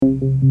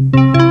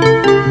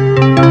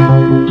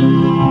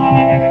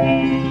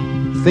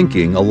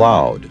Thinking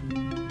Aloud.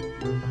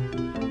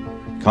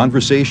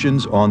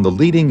 Conversations on the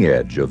leading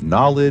edge of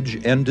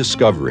knowledge and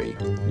discovery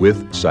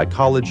with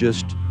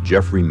psychologist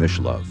Jeffrey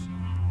Mishlove.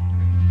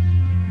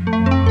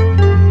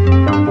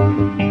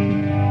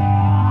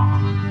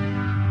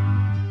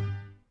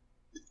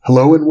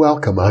 Hello and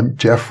welcome. I'm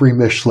Jeffrey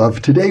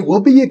Mishlove. Today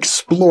we'll be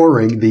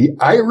exploring the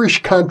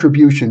Irish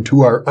contribution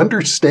to our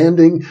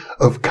understanding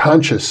of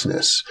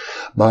consciousness.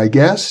 My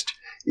guest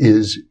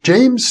is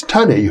James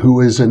Tunney, who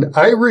is an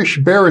Irish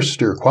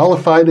barrister,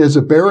 qualified as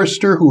a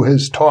barrister who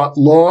has taught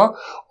law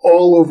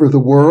all over the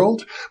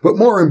world. But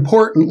more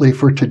importantly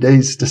for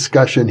today's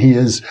discussion, he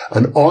is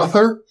an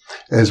author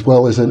as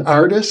well as an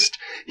artist.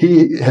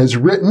 He has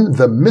written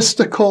The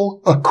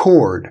Mystical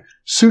Accord,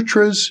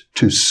 Sutras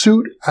to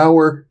Suit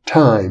Our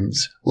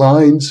Times,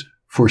 Lines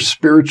for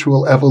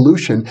Spiritual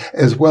Evolution,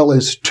 as well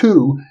as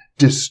two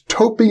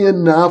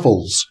dystopian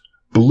novels,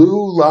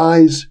 Blue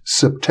Lies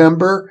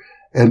September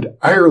and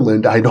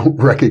Ireland, I Don't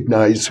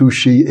Recognize Who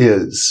She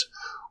Is.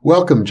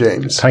 Welcome,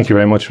 James. Thank you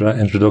very much for that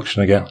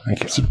introduction again. Thank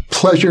you. It's a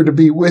pleasure to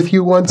be with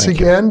you once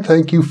again.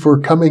 Thank you for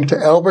coming to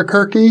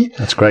Albuquerque.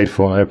 That's great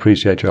fun. I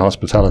appreciate your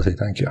hospitality.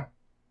 Thank you.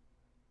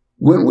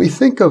 When we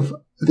think of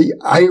the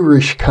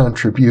Irish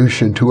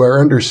contribution to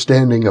our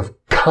understanding of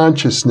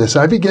consciousness,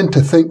 I begin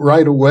to think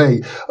right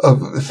away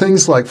of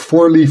things like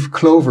four-leaf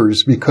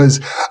clovers, because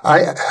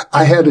I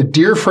had a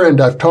dear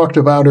friend, I've talked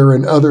about her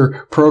in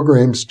other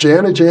programs,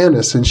 Jana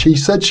Janis, and she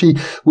said she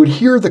would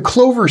hear the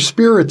clover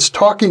spirits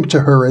talking to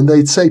her, and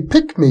they'd say,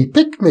 pick me,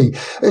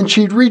 and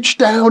she'd reach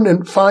down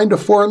and find a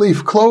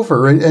four-leaf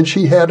clover, and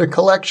she had a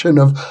collection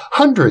of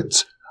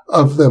hundreds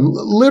of them,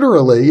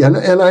 literally. And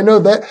I know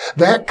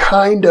that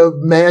kind of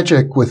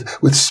magic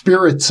with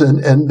spirits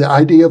and the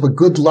idea of a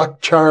good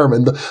luck charm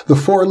and the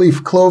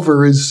four-leaf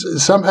clover is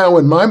somehow,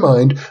 in my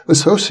mind,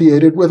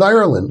 associated with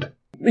Ireland.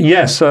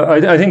 Yes,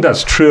 I think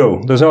that's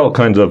true. There's all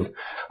kinds of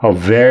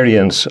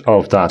variants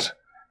of that.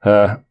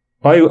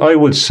 I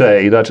would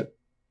say that,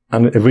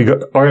 and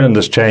Ireland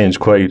has changed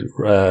quite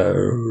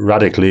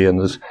radically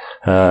and is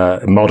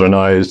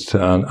modernized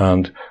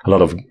and a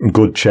lot of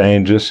good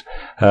changes.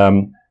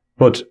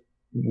 But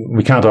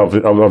we can't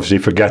obviously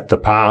forget the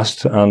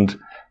past, and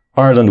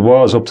Ireland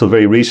was, up till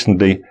very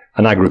recently,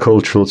 an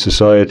agricultural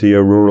society,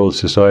 a rural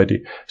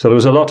society. So there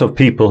was a lot of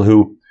people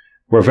who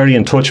were very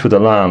in touch with the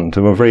land,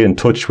 who were very in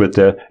touch with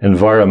the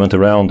environment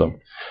around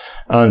them.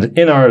 And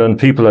in Ireland,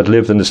 people had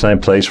lived in the same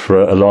place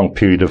for a long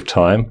period of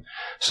time.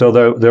 So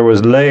there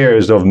was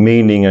layers of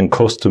meaning and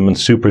custom and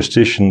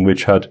superstition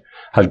which had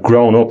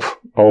grown up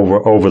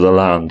over the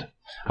land.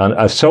 And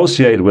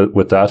associated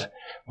with that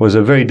was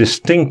a very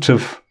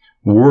distinctive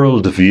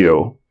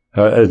worldview,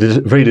 a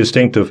very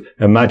distinctive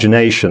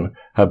imagination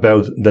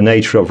about the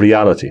nature of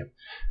reality.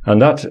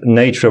 And that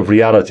nature of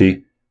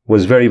reality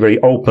was very, very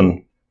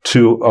open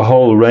to a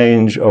whole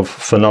range of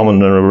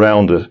phenomena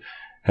around it.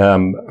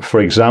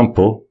 For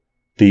example,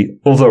 the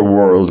other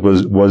world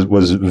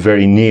was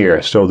very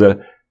near. So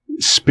the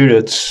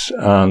spirits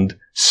and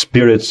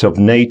spirits of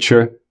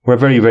nature were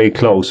very, very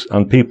close.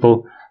 And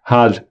people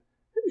had,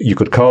 you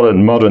could call it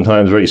in modern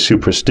times, very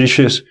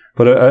superstitious,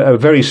 but a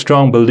very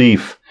strong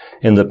belief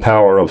in the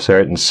power of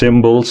certain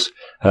symbols,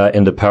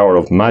 in the power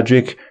of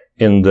magic,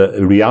 in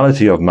the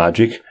reality of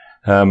magic.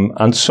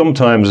 And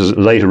sometimes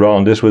later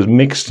on, this was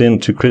mixed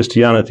into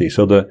Christianity.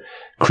 So the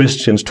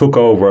Christians took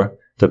over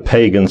the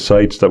pagan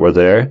sites that were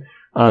there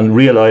and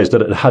realized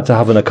that it had to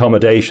have an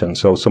accommodation.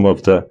 So some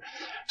of the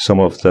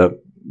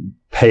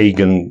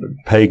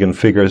pagan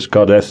figures,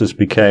 goddesses,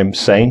 became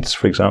saints,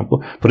 for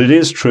example. But it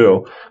is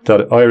true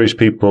that Irish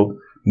people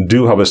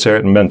do have a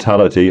certain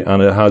mentality,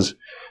 and it has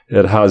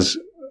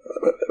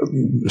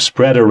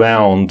spread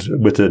around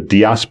with the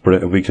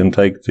diaspora, if we can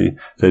take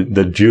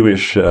the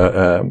Jewish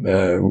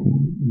word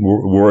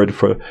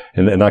for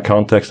in that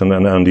context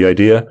and the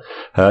idea.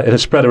 It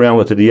has spread around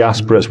with the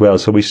diaspora as well.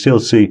 So we still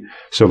see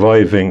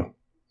surviving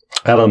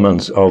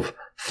elements of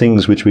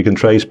things which we can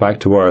trace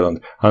back to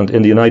Ireland. And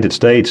in the United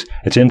States,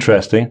 it's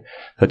interesting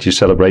that you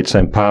celebrate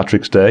St.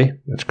 Patrick's Day,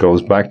 which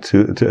goes back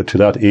to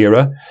that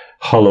era.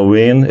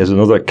 Halloween is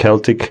another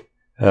Celtic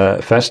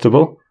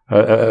festival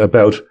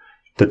about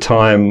the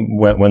time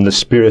when the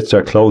spirits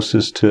are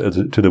closest to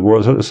the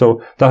world.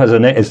 So that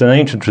it's an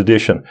ancient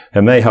tradition.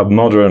 It may have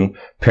modern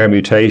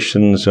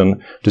permutations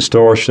and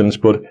distortions,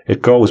 but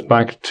it goes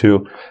back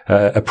to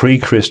a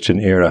pre-Christian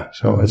era.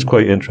 So it's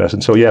quite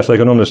interesting. So yes, I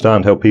can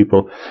understand how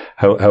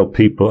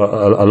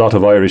a lot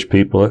of Irish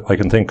people, I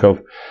can think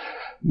of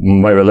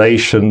my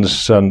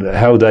relations and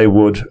how they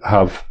would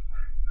have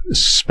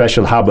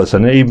special habits,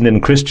 and even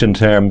in Christian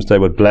terms, they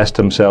would bless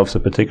themselves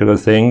with particular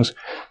things.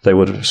 They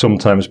would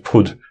sometimes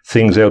put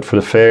things out for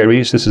the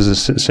fairies. This is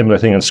a similar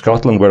thing in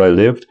Scotland where I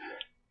lived.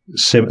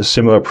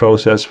 Similar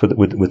process with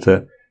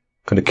the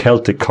kind of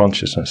Celtic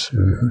consciousness.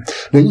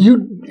 Mm-hmm. Now,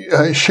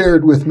 you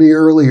shared with me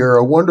earlier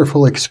a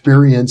wonderful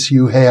experience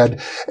you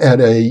had at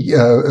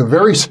a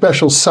very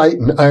special site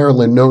in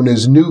Ireland known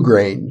as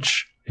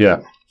Newgrange.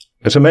 Yeah.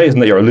 it's amazing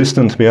that you're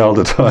listening to me all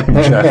the time,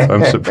 Jeff.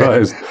 I'm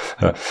surprised.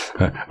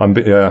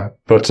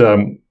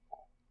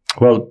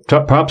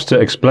 Perhaps to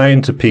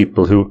explain to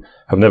people who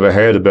have never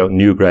heard about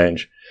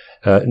Newgrange.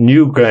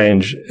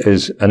 Newgrange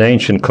is an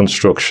ancient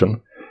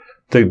construction.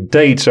 The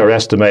dates are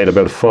estimated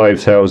about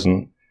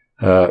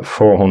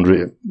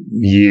 5,400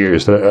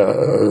 years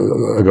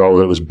ago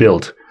that it was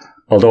built.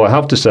 Although I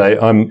have to say,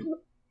 I'm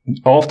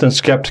often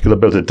skeptical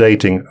about the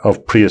dating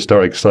of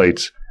prehistoric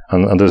sites,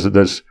 and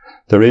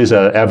there is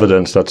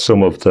evidence that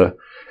some of the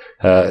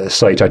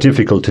sites are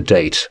difficult to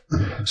date.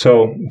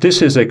 So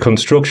this is a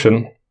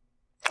construction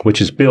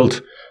which is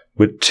built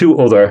with two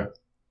other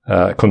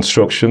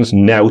constructions,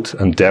 Knowth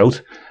and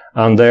Doubt,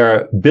 and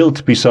they're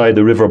built beside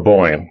the River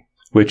Boyne,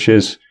 which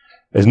is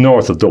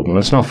north of Dublin.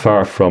 It's not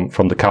far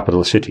from the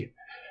capital city.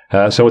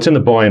 So it's in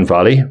the Boyne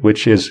Valley,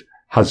 which has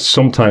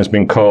sometimes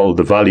been called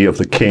the Valley of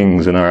the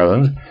Kings in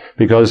Ireland,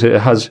 because it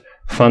has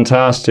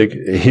fantastic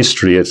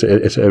history.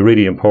 It's a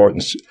really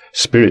important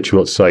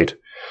spiritual site.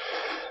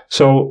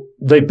 So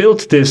they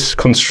built this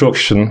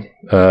construction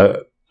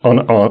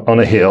on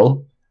a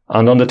hill,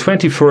 and on the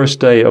 21st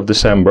day of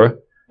December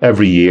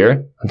every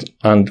year,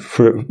 and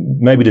for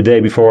maybe the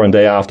day before and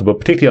day after, but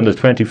particularly on the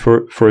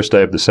 21st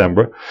day of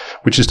December,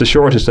 which is the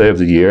shortest day of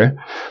the year,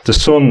 the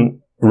sun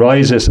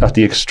rises at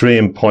the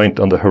extreme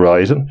point on the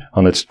horizon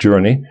on its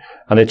journey,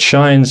 and it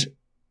shines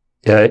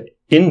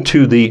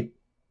into the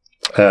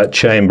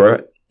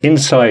chamber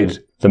inside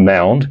the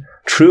mound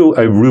through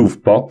a roof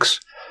box.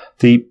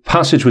 The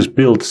passage was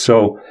built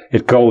so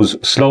it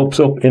slopes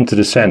up into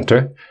the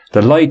center.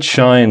 The light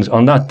shines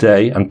on that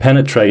day and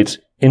penetrates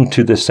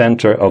into the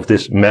center of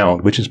this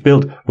mound, which is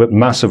built with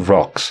massive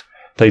rocks.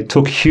 They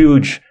took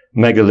huge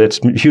megaliths,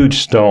 huge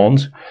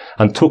stones,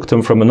 and took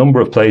them from a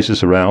number of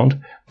places around.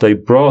 They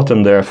brought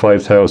them there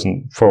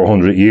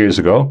 5,400 years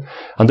ago,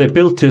 and they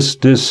built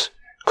this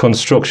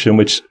construction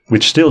which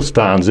still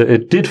stands.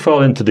 It did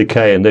fall into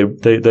decay, and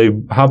they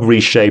have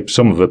reshaped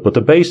some of it, but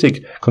the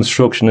basic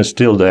construction is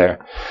still there.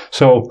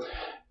 So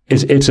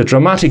it's a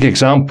dramatic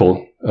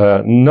example,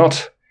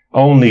 not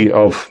only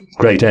of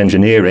great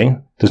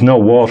engineering. There's no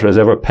water has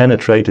ever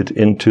penetrated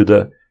into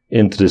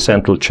the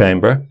central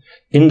chamber.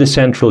 In the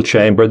central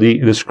chamber, the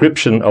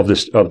description of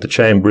the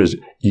chamber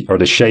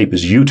the shape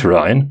is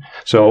uterine.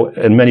 So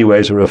in many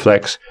ways it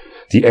reflects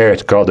the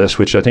earth goddess,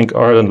 which I think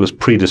Ireland was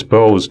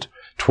predisposed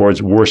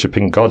towards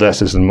worshipping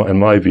goddesses in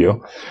my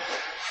view.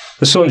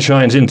 The sun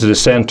shines into the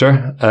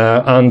center,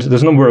 and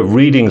there's a number of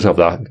readings of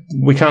that.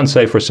 We can't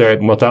say for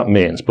certain what that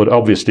means, but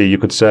obviously you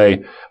could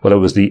say, well, it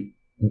was the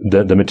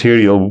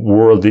material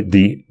world,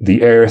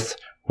 the earth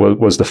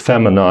was the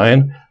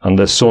feminine, and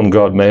the sun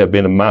god may have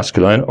been a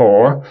masculine,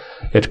 or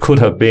it could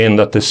have been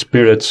that the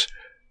spirits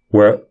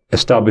were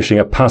establishing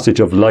a passage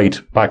of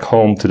light back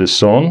home to the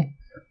sun.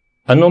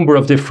 A number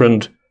of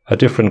different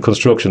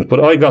constructions.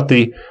 But I got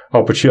the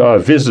opportunity, I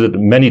visited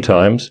many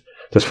times.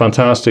 There's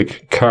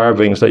fantastic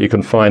carvings that you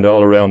can find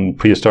all around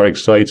prehistoric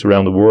sites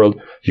around the world.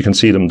 You can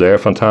see them there.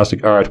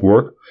 Fantastic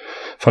artwork.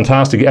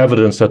 Fantastic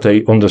evidence that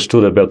they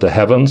understood about the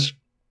heavens.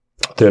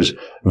 There's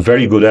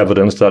very good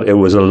evidence that it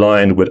was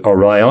aligned with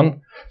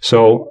Orion.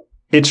 So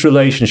its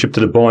relationship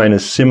to the Boyne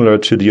is similar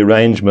to the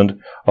arrangement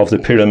of the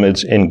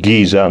pyramids in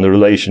Giza and the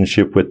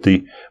relationship with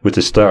the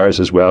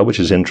stars as well, which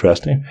is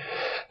interesting.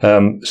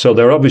 So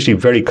they're obviously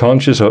very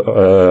conscious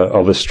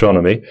of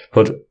astronomy,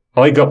 but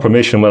I got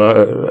permission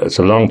it's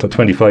a long time,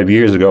 25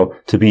 years ago,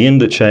 to be in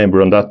the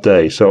chamber on that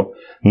day. So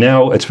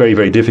now it's very,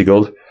 very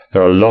difficult.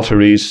 There are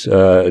lotteries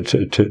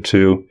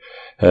to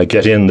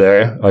get in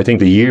there. I think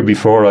the year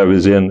before I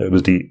was in, it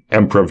was the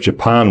Emperor of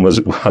Japan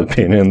had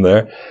been in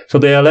there. So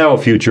they allow a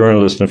few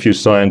journalists and a few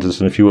scientists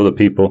and a few other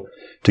people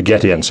to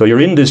get in. So you're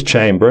in this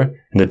chamber,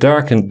 in the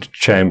darkened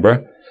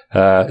chamber.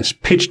 It's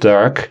pitch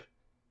dark,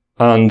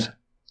 and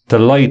the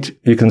light,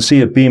 you can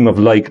see a beam of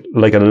light,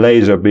 like a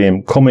laser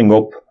beam, coming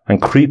up and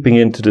creeping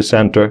into the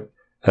center.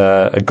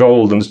 A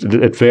gold, and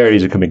it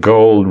varies. It can be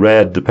gold,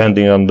 red,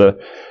 depending on the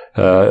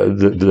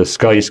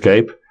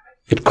skyscape.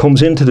 It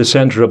comes into the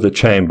center of the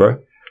chamber.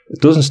 It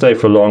doesn't stay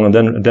for long,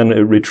 and then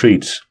it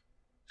retreats.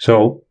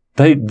 So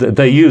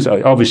they use,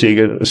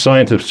 obviously,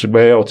 scientists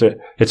way out.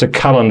 It's a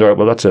calendar.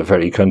 Well, that's a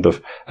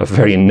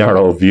very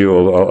narrow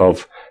view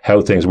of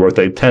how things work.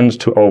 They tend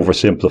to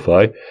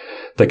oversimplify.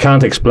 They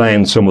can't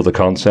explain some of the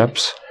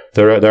concepts.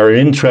 There are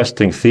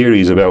interesting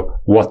theories about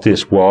what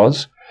this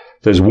was.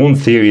 There's one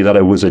theory that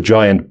it was a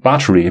giant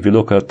battery. If you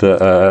look at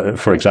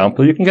for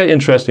example, you can get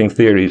interesting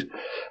theories.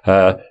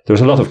 There's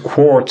a lot of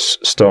quartz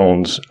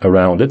stones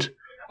around it.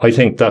 I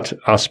think that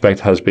aspect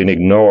has been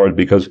ignored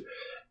because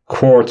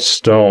quartz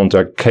stones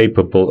are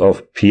capable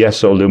of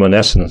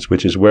piezoluminescence,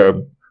 which is where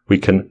we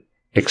can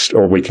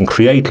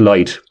create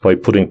light by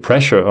putting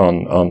pressure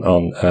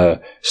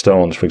on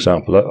stones, for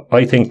example.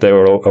 I think they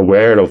were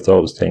aware of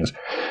those things.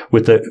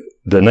 With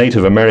the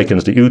Native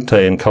Americans, the Ute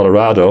in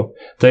Colorado,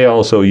 they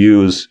also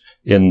use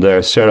in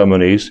their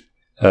ceremonies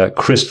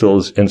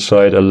crystals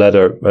inside a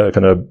leather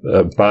kind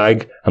of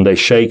bag, and they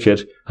shake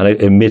it, and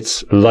it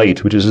emits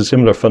light, which is a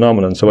similar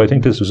phenomenon. So I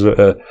think this was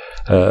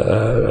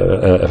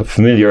a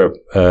familiar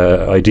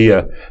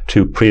idea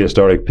to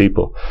prehistoric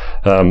people,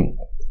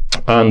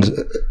 and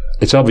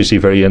it's obviously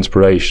very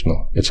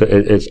inspirational.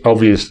 It's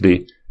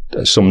obviously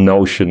some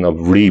notion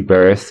of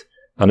rebirth,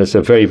 and it's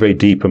a very, very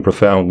deep and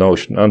profound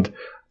notion. And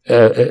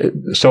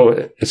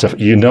so it's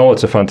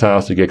a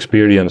fantastic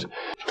experience.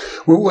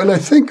 Well, when I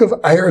think of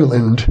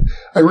Ireland,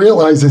 I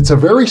realize it's a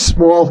very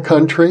small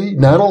country,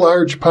 not a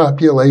large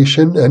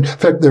population. And in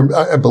fact,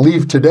 I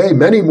believe today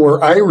many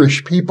more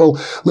Irish people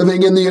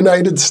living in the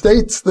United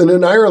States than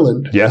in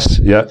Ireland. Yes,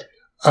 yeah.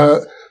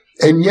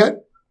 And yet,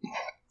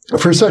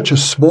 for such a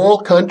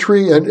small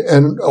country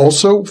and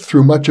also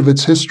through much of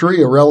its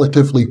history, a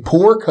relatively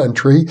poor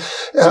country,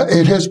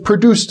 it has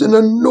produced an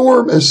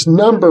enormous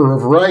number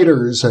of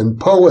writers and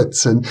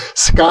poets and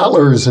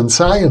scholars and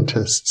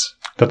scientists.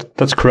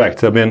 That's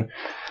correct. I mean,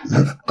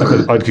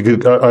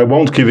 I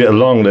won't give you a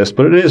long list,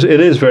 but it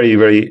is very,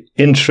 very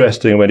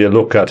interesting when you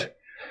look at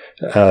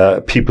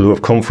people who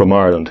have come from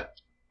Ireland.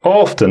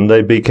 Often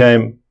they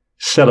became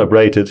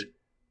celebrated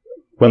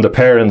when the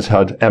parents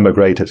had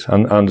emigrated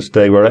and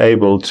they were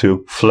able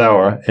to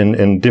flower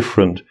in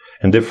different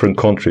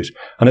countries.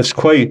 And it's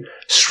quite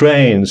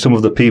strange, some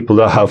of the people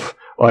that have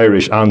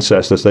Irish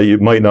ancestors that you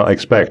might not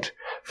expect.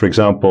 For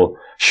example,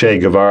 Che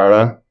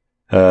Guevara,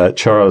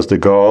 Charles de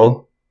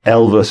Gaulle,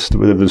 Elvis,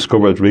 we've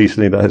discovered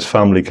recently that his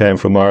family came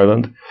from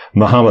Ireland.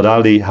 Muhammad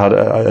Ali had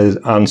his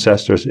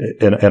ancestors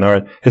in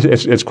Ireland.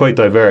 It's quite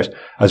diverse,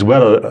 as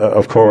well,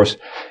 of course,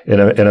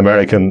 in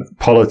American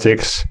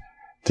politics.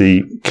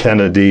 The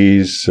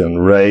Kennedys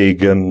and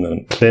Reagan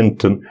and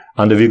Clinton.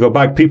 And if you go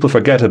back, people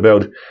forget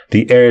about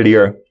the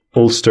earlier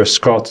Ulster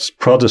Scots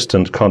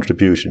Protestant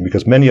contribution,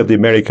 because many of the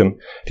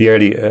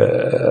early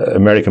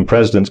American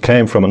presidents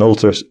came from an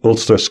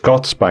Ulster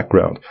Scots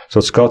background. So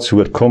Scots who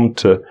had come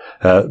to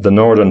the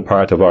northern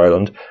part of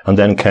Ireland and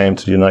then came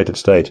to the United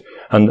States.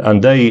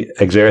 And they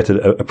exerted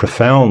a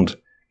profound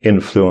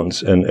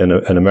influence in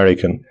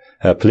American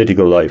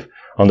political life.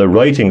 On the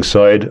writing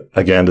side,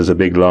 again, there's a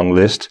big long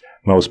list.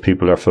 Most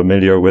people are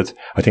familiar with.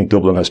 I think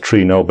Dublin has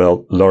 3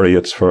 Nobel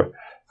laureates for,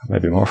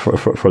 maybe more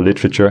for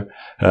literature.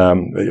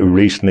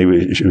 Recently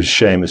it was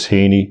Seamus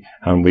Heaney,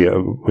 and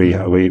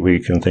we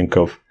can think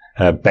of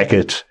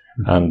Beckett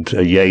and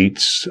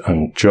Yeats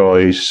and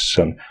Joyce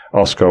and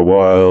Oscar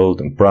Wilde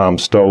and Bram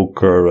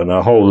Stoker and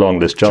a whole long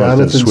list.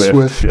 Jonathan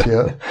Swift.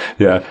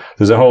 Yeah.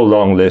 There's a whole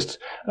long list.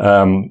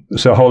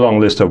 So a whole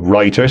long list of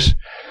writers.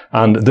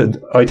 And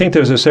I think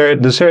there's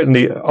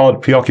certainly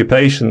odd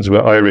preoccupations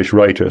with Irish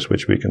writers,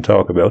 which we can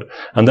talk about.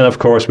 And then, of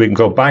course, we can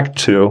go back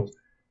to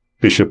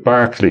Bishop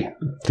Berkeley,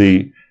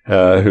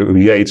 who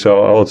Yeats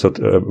also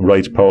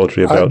writes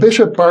poetry about.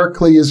 Bishop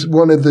Berkeley is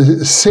one of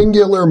the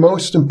singular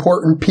most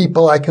important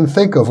people I can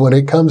think of when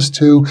it comes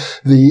to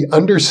the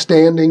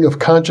understanding of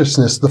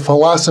consciousness, the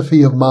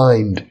philosophy of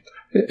mind.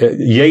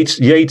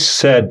 Yeats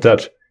said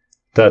that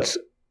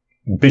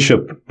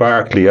Bishop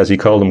Berkeley, as he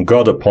called him,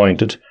 God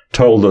appointed,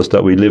 told us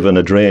that we live in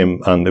a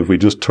dream, and if we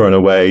just turn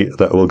away,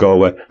 that will go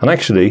away. And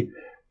actually,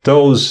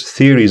 those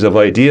theories of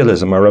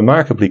idealism are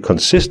remarkably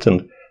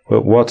consistent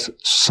with what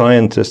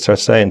scientists are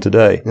saying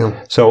today. Yeah.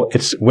 So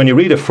it's when you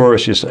read it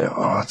first, you say,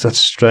 "Oh, that's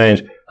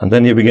strange," and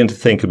then you begin to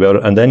think about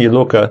it, and then you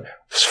look at,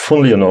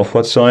 funnily enough,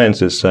 what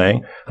science is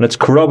saying, and it's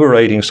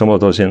corroborating some of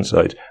those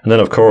insights. And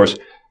then, of course,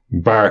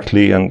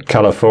 Berkeley and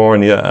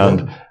California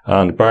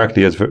and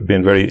Berkeley has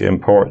been very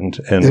important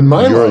in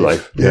your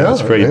life. Yeah,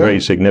 it's very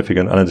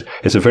significant, and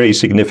it's a very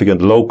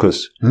significant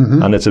locus.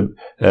 Mm-hmm. And it's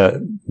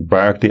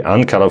Berkeley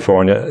and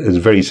California is a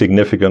very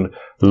significant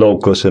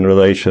locus in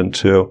relation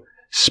to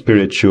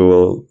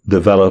spiritual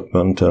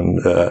development and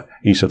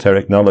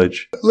esoteric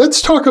knowledge.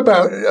 Let's talk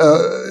about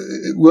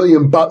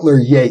William Butler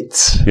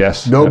Yeats.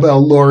 Yes, Nobel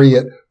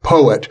laureate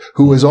poet,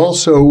 who was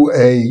also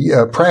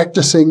a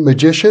practicing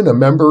magician, a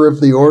member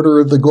of the Order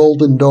of the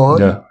Golden Dawn.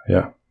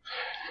 Yeah.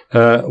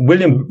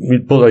 William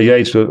Butler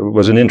Yeats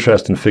was an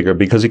interesting figure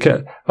because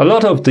a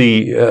lot of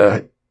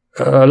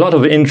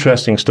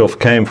interesting stuff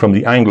came from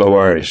the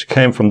Anglo-Irish,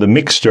 came from the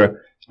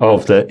mixture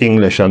of the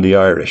English and the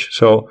Irish.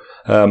 So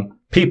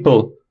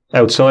people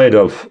outside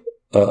of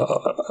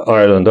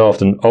Ireland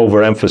often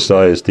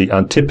overemphasize the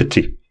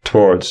antipathy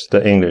towards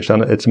the English,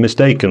 and it's a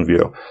mistaken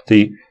view.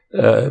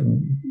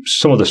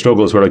 Some of the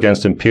struggles were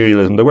against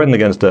imperialism; they weren't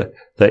against the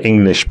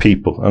English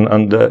people,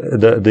 and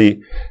the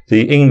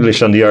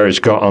English and the Irish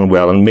got on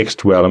well and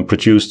mixed well and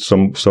produced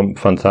some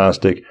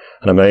fantastic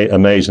and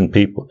amazing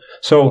people.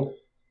 So,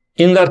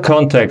 in that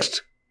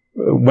context,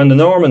 when the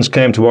Normans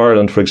came to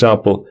Ireland, for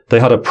example, they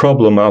had a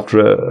problem after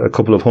a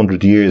couple of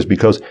 100 years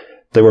because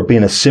they were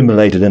being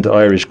assimilated into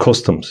Irish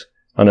customs.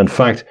 And in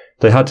fact,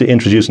 they had to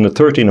introduce, in the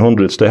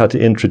 1300s, they had to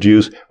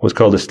introduce what's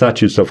called the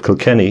Statutes of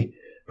Kilkenny,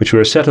 which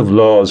were a set of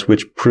laws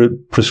which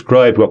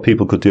prescribed what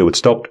people could do. It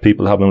stopped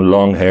people having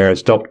long hair. It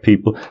stopped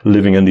people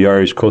living in the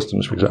Irish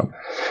customs, for example.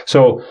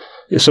 So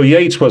So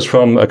Yeats was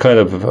from a kind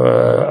of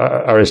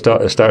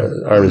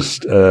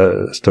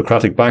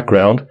aristocratic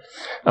background,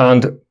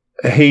 and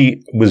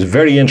he was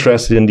very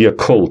interested in the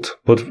occult,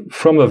 but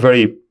from a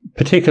very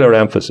particular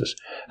emphasis.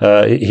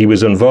 He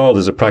was involved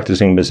as a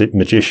practicing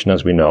magician,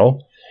 as we know.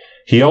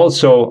 He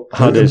also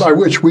had by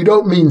which we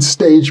don't mean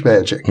stage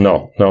magic.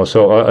 No.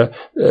 So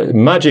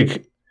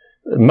magic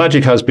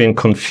has been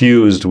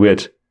confused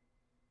with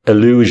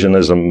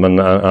illusionism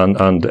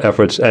and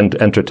efforts and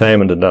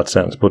entertainment in that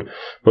sense. But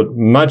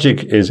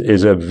magic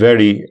is a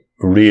very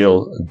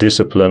real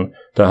discipline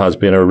that has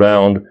been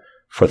around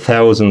for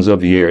thousands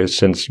of years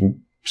since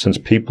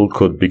people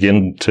could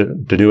begin to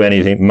do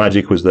anything.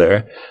 Magic was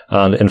there.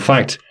 And in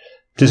fact,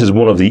 this is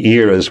one of the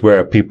eras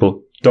where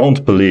people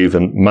don't believe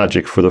in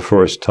magic for the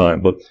first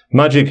time. But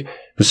magic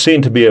was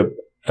seen to be a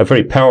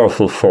very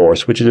powerful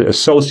force, which is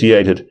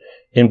associated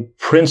in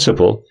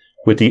principle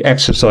with the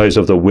exercise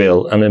of the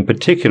will, and in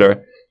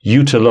particular,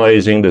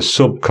 utilizing the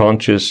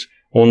subconscious,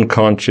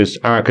 unconscious,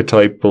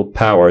 archetypal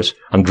powers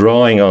and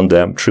drawing on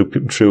them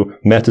through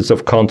methods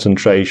of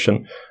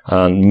concentration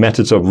and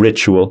methods of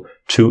ritual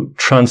to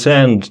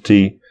transcend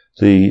the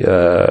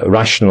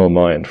rational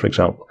mind, for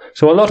example.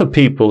 So a lot of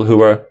people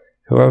who are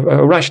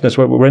rationalists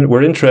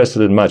were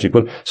interested in magic.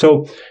 But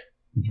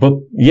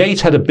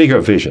Yeats had a bigger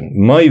vision.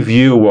 My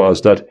view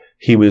was that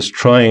he was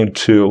trying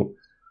to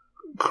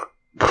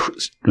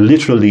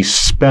literally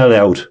spell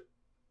out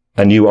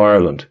a new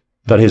Ireland,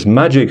 that his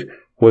magic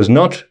was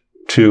not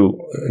to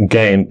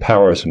gain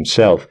powers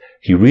himself.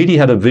 He really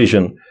had a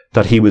vision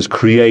that he was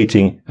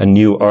creating a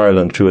new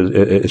Ireland through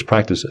his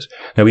practices.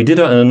 Now, he did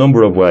it in a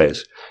number of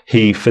ways.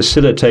 He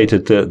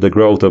facilitated the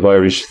growth of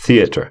Irish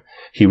theatre.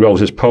 He wrote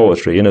his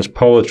poetry. In his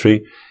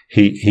poetry,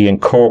 he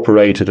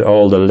incorporated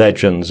all the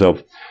legends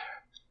of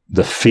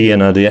the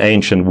Fianna, the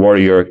ancient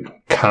warrior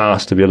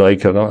caste, if you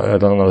like. I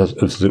don't know if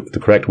it's the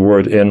correct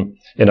word in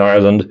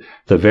Ireland.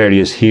 The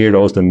various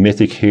heroes, the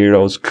mythic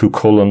heroes,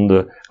 Cuchulainn,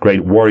 the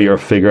great warrior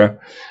figure,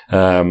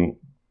 Niamh,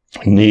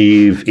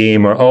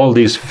 Emer, all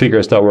these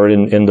figures that were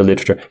in the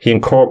literature. He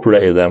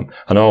incorporated them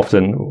and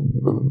often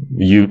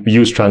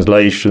used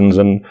translations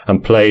and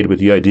played with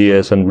the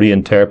ideas and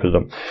reinterpreted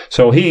them.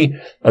 So he,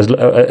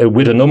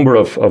 with a number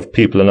of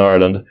people in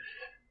Ireland,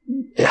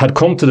 had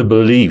come to the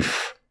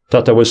belief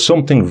that there was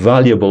something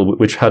valuable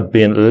which had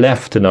been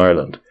left in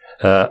Ireland.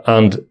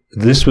 And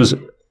this was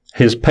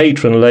his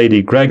patron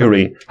lady,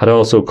 Gregory, had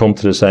also come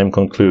to the same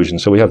conclusion.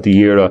 So we have the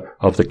era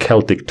of the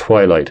Celtic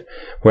twilight,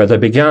 where they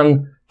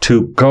began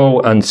to go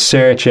and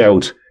search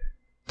out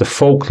the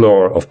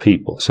folklore of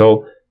people.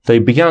 So they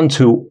began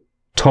to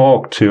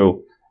talk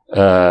to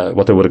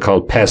what they would have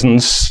called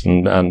peasants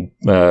and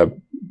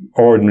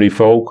ordinary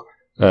folk,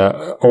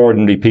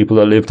 ordinary people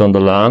that lived on the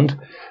land.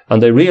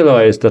 And they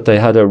realized that they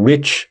had a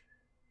rich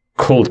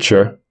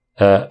culture,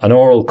 an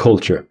oral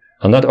culture.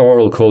 And that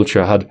oral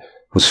culture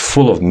was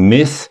full of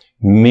myth,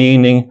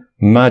 meaning,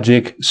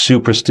 magic,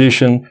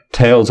 superstition,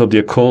 tales of the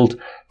occult,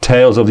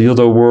 tales of the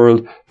other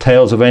world,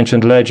 tales of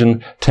ancient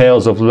legend,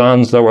 tales of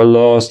lands that were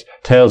lost,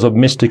 tales of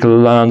mystical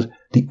lands.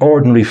 The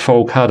ordinary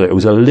folk had it. It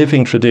was a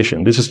living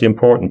tradition. This is the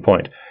important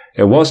point.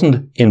 It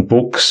wasn't in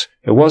books.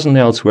 It wasn't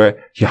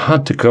elsewhere. You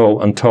had to go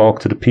and talk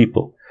to the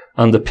people.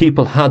 And the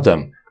people had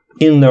them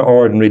in their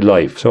ordinary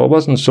life. So it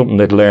wasn't something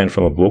they'd learned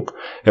from a book.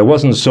 It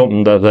wasn't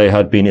something that they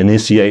had been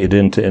initiated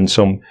into in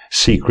some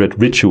secret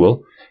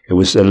ritual. It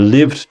was a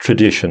lived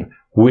tradition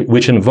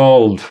which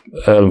involved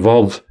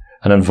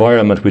an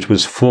environment which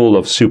was full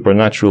of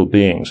supernatural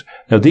beings.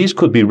 Now, these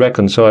could be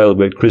reconciled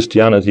with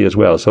Christianity as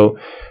well. So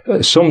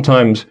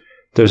sometimes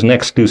there's an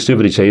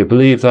exclusivity. So you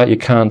believe that, you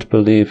can't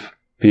believe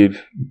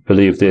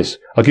this.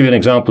 I'll give you an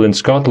example. In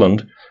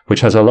Scotland,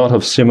 which has a lot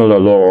of similar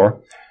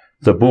lore,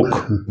 the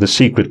book, The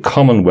Secret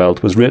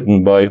Commonwealth, was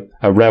written by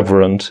a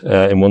reverend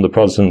in one of the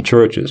Protestant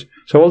churches.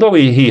 So although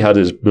he had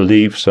his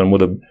beliefs and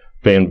would have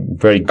been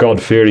very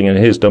God-fearing in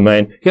his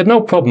domain, he had no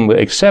problem with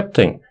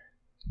accepting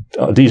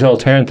these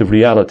alternative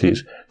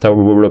realities that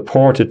were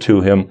reported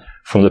to him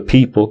from the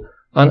people.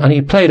 And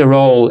he played a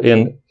role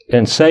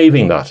in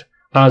saving that,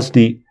 as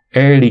the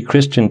early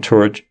Christian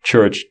church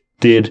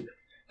did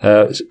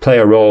play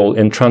a role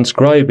in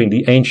transcribing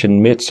the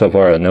ancient myths of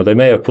Ireland. Now, they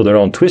may have put their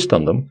own twist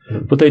on them,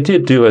 but they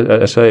did do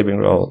a saving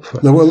role.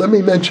 Now, well, let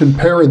me mention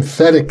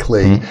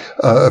parenthetically,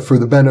 for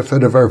the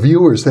benefit of our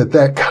viewers,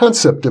 that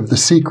concept of the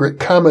secret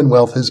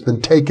commonwealth has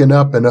been taken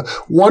up in a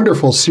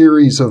wonderful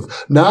series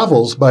of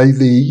novels by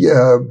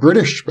the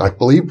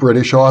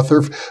British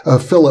author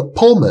Philip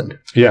Pullman.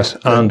 Yes,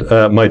 and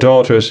my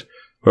daughters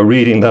were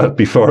reading that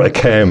before I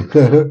came,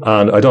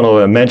 and I don't know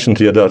if I mentioned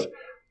to you that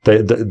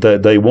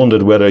they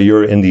wondered whether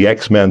you're in the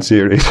X-Men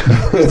series.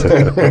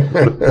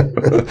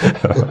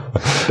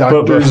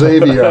 Dr.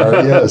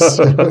 Xavier, yes.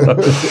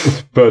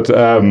 But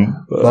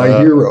my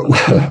hero.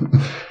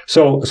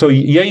 So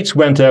Yeats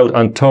went out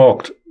and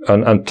talked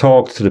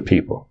to the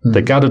people. Mm.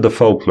 They gathered the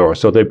folklore.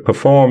 So they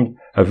performed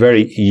a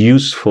very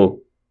useful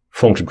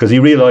function because he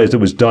realized it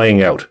was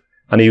dying out.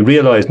 And he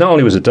realized not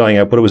only was it dying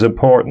out, but it was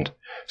important.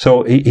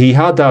 So he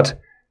had that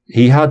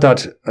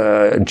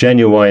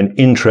genuine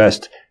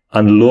interest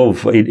and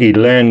love. He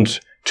learned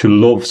to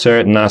love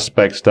certain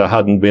aspects that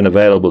hadn't been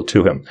available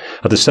to him.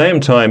 At the same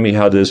time, he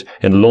had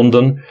in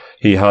London,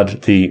 he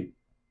had the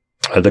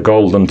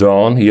Golden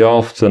Dawn. He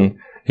often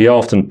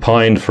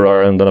pined for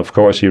Ireland, and of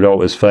course he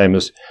wrote his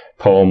famous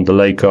poem, The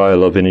Lake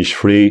Isle of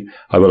Innisfree.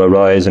 I will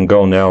arise and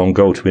go now and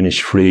go to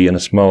Innisfree, in a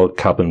small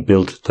cabin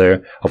built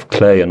there of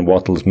clay and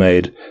wattles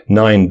made.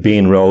 9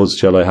 bean rows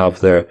shall I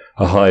have there,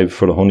 a hive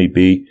for the honey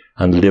bee,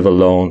 and live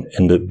alone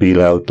in the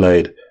Bealout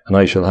glade, and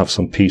I shall have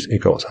some peace.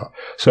 It goes on.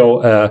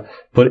 So,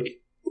 but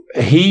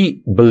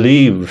he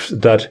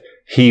believed that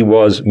he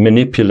was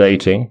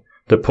manipulating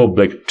the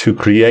public to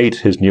create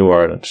his new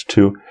Ireland,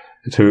 to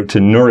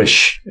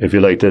nourish, if you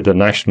like, the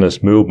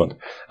nationalist movement.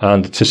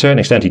 And to a certain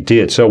extent he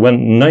did. So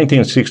when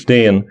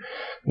 1916,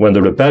 when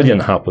the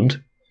rebellion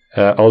happened,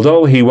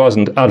 although he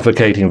wasn't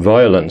advocating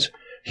violence,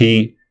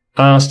 he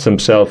asked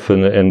himself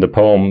in the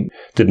poem,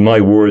 did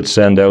my words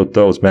send out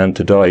those men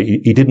to die?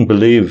 He didn't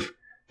believe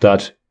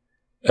that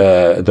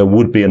there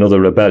would be another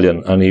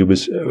rebellion, and he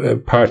was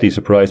partly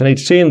surprised. And he'd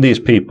seen these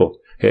people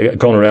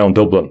going around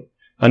Dublin,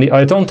 and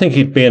I don't think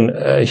he'd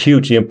been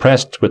hugely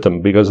impressed with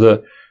them, because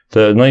the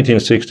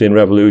 1916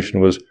 revolution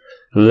was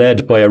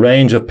led by a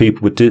range of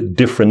people with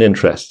different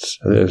interests.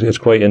 It's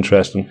quite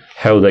interesting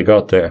how they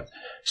got there.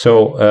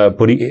 So,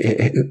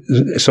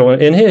 so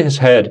in his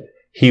head,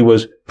 he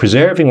was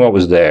preserving what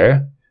was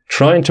there,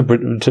 trying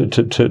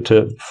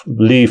to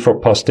leave for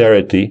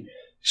posterity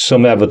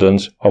some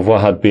evidence of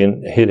what had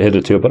been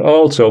hitherto, but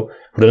also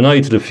with an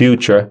eye to the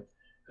future,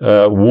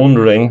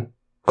 wondering,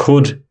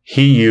 could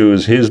he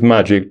use his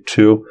magic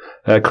to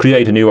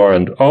create a new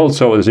Ireland?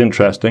 Also, it is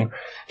interesting,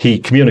 he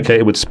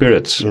communicated with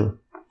spirits,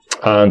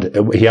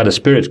 and he had a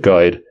spirit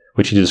guide,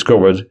 which he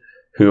discovered,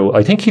 who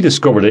I think he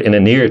discovered it in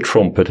an ear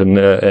trumpet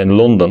in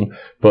London,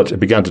 but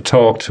began to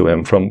talk to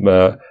him from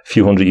a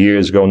few hundred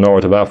years ago,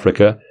 north of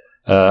Africa,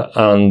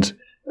 and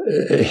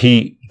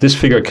this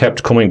figure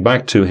kept coming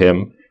back to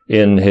him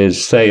in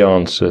his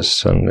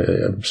seances,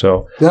 and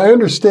so. Now, I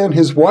understand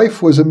his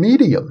wife was a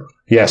medium.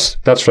 Yes,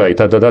 that's right.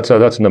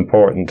 That's an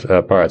important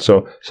part.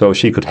 So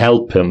she could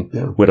help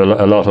him with a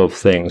lot of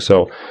things.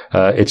 So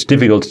it's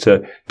difficult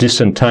to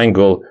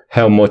disentangle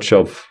how much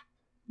of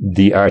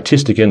the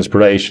artistic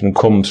inspiration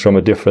comes from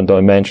a different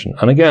dimension.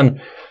 And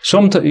again,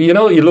 sometimes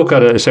you look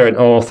at a certain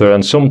author,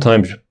 and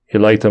sometimes you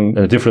like them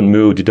in a different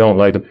mood. You don't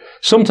like them.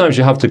 Sometimes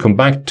you have to come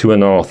back to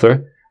an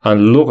author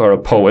and or a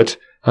poet,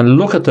 and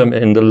look at them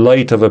in the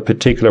light of a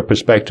particular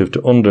perspective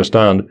to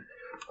understand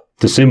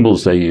the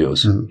symbols they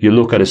use. Mm-hmm. You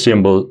look at a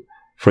symbol,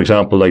 for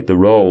example, like the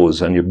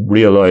rose, and you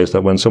realize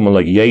that when someone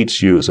like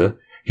Yeats uses it,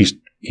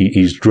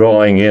 he's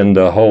drawing in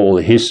the whole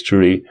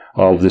history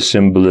of the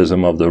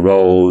symbolism of the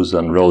rose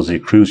and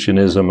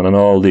Rosicrucianism and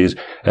all these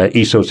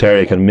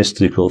esoteric and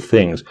mystical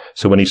things.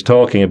 So when he's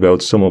talking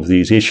about some of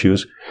these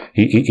issues,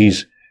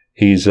 he's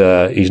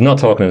not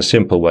talking in a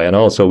simple way. And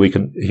also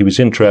he was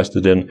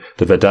interested in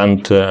the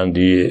Vedanta and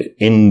the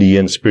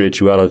Indian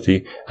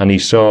spirituality, and he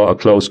saw a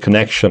close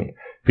connection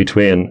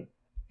between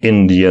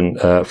Indian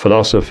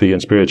philosophy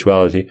and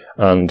spirituality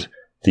and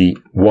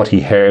what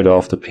he heard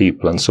of the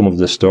people and some of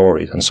the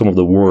stories and some of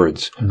the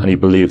words, and he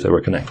believed they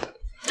were connected.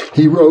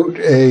 He wrote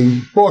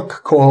a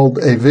book called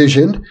A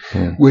Vision,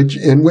 in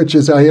which,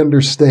 as I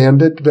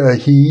understand it,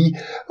 he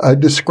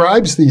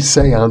describes these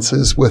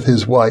seances with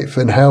his wife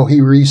and how he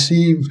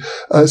received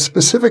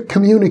specific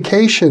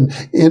communication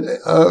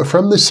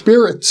from the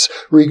spirits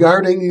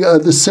regarding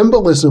the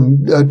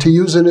symbolism to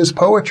use in his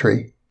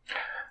poetry.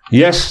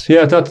 Yes,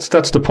 yeah,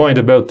 that's the point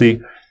about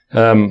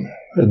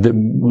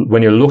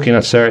when you're looking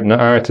at certain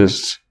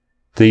artists,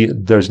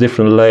 there's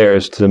different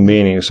layers to the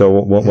meaning. So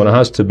one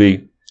has to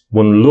be.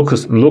 One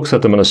looks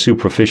at them on a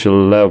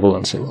superficial level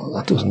and says, well,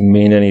 that doesn't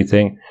mean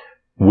anything.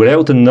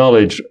 Without the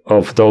knowledge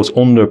of those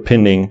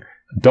underpinning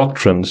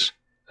doctrines,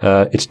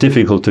 it's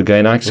difficult to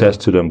gain access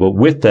to them. But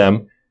with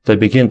them, they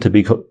begin to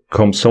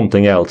become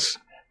something else.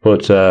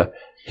 But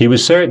he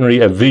was certainly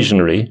a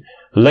visionary.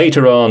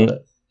 Later on,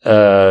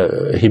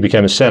 he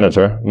became a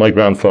senator. My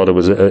grandfather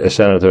was a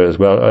senator as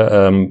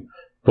well.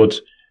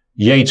 But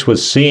Yeats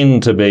was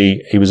seen to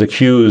be, he was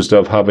accused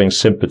of having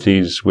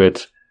sympathies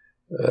with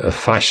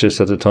fascists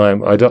at the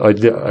time. I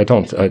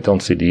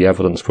don't see the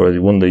evidence for it.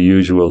 One of the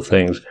usual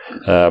things.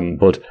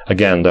 But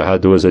again,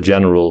 there was a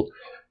general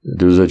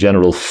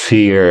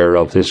fear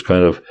of this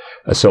kind of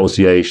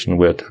association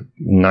with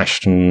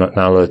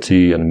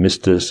nationality and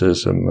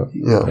mysticism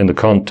in the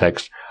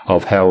context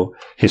of how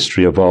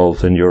history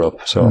evolved in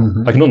Europe. So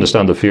I can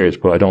understand the fears,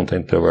 but I don't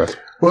think there were.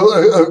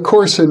 Well, of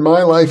course, in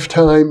my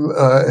lifetime,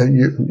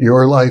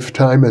 your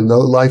lifetime, and the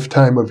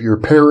lifetime of your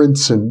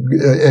parents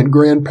and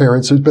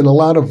grandparents, there's been a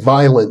lot of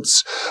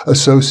violence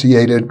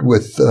associated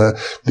with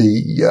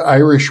the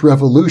Irish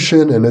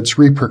Revolution and its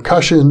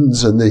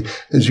repercussions, and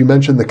as you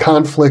mentioned, the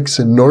conflicts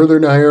in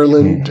Northern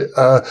Ireland.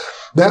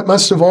 That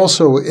must have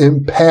also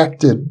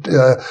impacted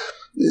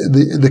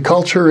the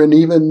culture and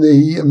even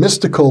the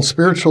mystical,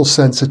 spiritual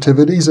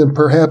sensitivities, and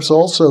perhaps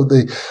also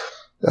the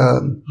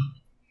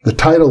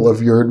title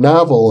of your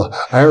novel,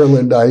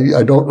 Ireland,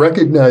 I don't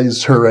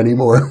recognize her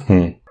anymore.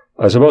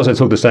 I suppose I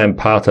took the same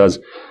path as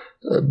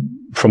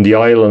from the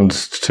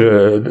islands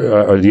to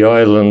the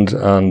island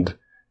and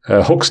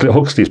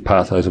Huxley's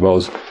path, I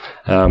suppose,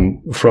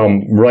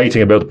 from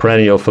writing about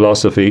perennial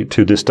philosophy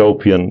to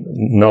dystopian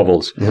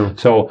novels. Yeah.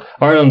 So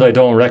Ireland, I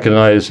don't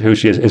recognise who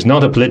she is. It's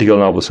not a political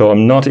novel, so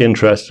I'm not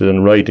interested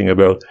in writing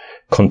about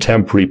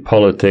contemporary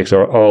politics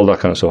or all that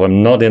kind of stuff.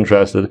 I'm not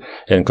interested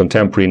in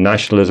contemporary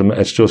nationalism.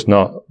 It's just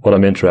not what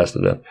I'm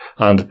interested in.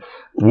 And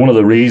one of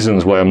the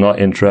reasons why I'm not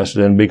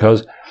interested in,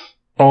 because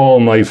all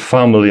my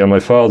family on my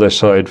father's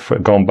side,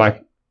 going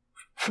back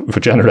for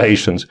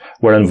generations,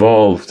 were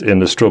involved in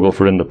the struggle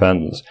for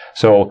independence.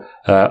 So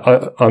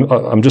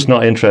I'm just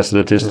not interested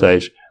at this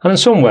stage. And in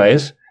some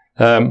ways,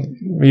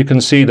 you can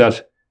see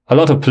that a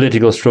lot of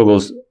political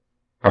struggles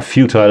are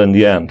futile in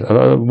the end.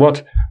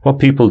 What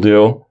people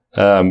do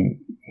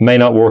may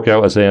not work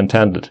out as they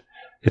intended.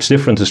 It's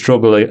different to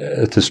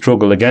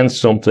struggle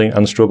against something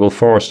and struggle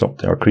for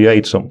something or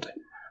create something.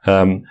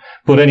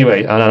 But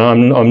anyway,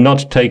 and I'm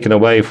not taken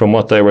away from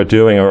what they were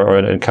doing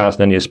or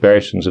casting any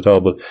aspersions at all.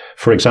 But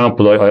for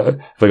example,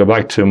 if I go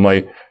back to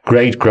my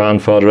great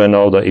grandfather, I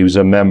know that he was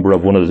a member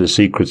of one of the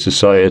secret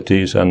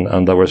societies, and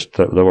they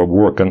were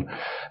working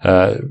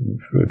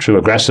through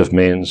aggressive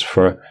means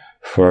for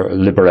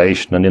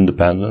liberation and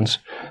independence.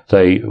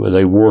 They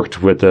worked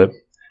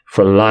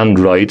for land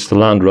rights. The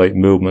land right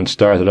movement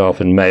started off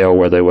in Mayo,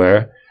 where they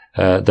were.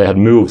 They had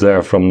moved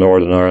there from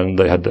Northern Ireland.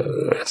 They had,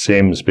 it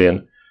seems,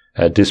 been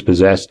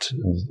dispossessed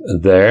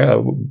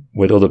there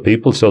with other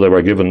people, so they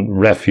were given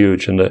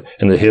refuge in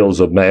the hills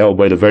of Mayo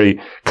by the very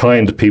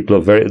kind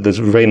people there's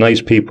very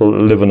nice people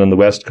living on the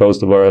west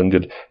coast of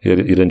Ireland.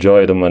 You'd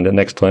enjoy them, and the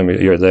next time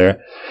you're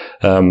there.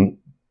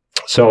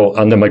 So,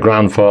 and then my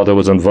grandfather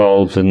was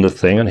involved in the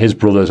thing, and his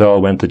brothers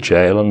all went to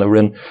jail, and they were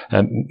in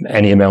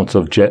any amount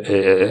of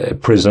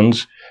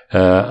prisons.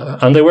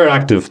 And they were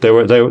active. They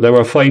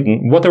were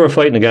fighting. What they were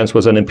fighting against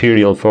was an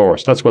imperial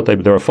force. That's what they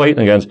were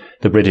fighting against,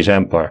 the British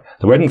Empire.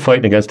 They weren't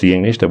fighting against the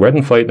English. They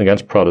weren't fighting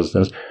against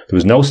Protestants. There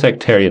was no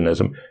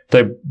sectarianism.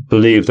 They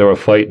believed they were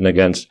fighting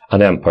against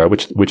an empire,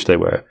 which they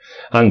were.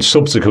 And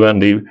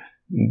subsequently,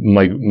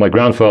 my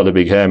grandfather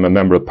became a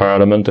member of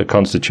Parliament, a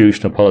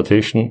constitutional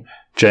politician.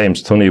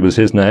 James Tunney was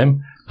his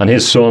name. And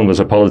his son was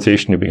a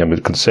politician who became a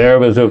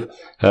conservative,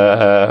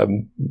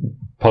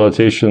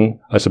 politician,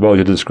 I suppose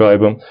you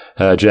describe him,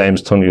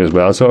 James Tunney as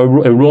well.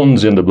 So it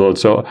runs in the blood.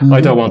 So I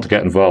don't want to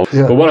get involved.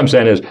 Yeah. But what I'm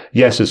saying is,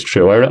 yes, it's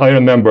true. I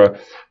remember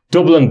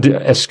Dublin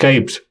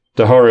escaped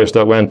the horrors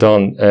that went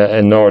on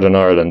in Northern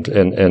Ireland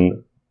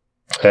in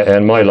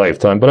my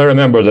lifetime. But I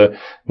remember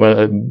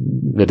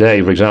the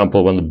day, for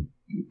example, when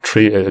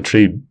the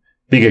three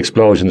big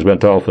explosions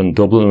went off in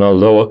Dublin. And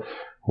although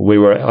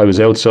I was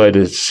outside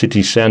the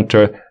city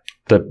centre,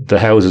 the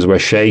houses were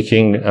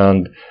shaking,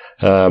 and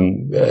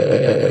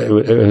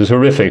it was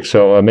horrific.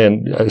 So I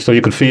mean, so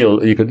you could feel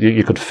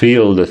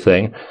the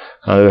thing,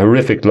 a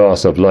horrific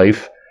loss of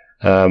life.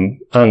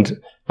 And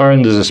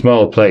Ireland is a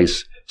small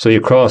place, so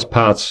you cross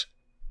paths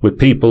with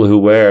people who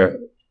were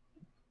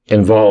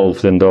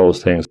involved in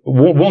those things.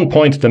 One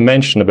point to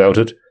mention about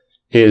it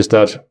is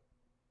that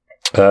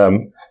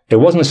it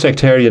wasn't a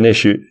sectarian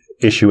issue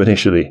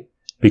initially,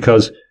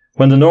 because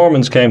when the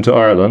Normans came to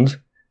Ireland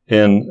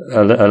in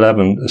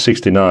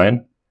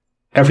 1169,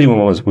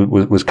 everyone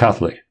was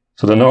Catholic.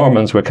 So the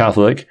Normans were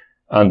Catholic,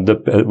 and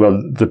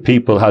the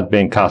people had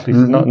been Catholic,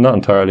 not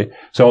entirely.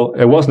 So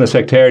it wasn't a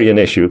sectarian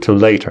issue till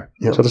later.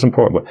 Yep. So that's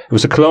important. But it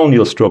was a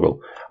colonial struggle.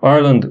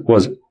 Ireland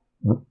was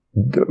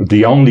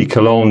the only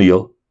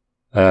colonial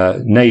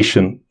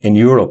nation in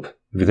Europe,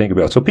 if you think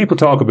about it. So people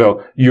talk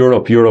about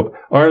Europe.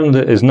 Ireland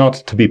is not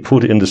to be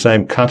put in the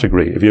same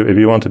category, if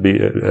you want to be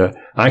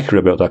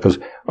accurate about that, because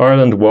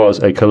Ireland was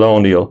a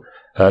colonial,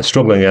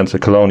 struggling against a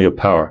colonial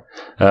power.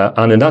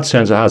 And in that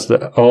sense, it has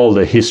all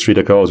the history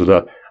that goes with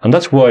that. And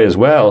that's why, as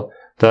well,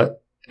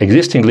 that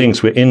existing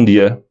links with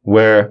India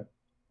were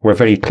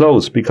very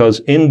close,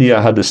 because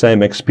India had the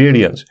same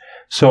experience.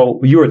 So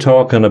you were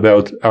talking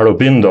about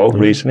Aurobindo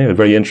recently, a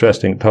very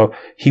interesting talk.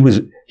 He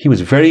was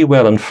very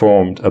well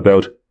informed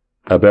about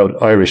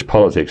Irish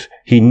politics.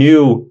 He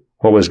knew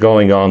what was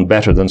going on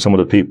better than some of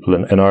the people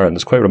in Ireland.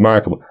 It's quite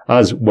remarkable.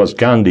 As was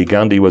Gandhi.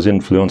 Gandhi was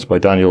influenced by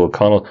Daniel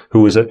O'Connell,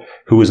 who was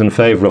in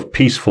favour of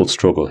peaceful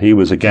struggle. He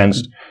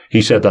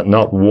said that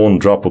not one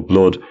drop of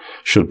blood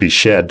should be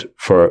shed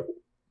for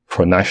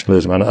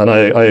nationalism. And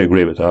I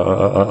agree with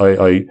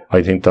that.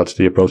 I think that's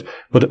the approach.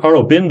 But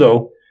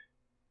Aurobindo,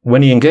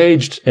 when he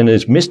engaged in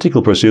his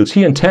mystical pursuits,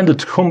 he intended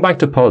to come back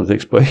to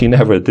politics, but he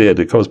never did.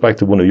 It goes back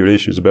to one of your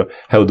issues about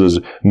how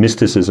does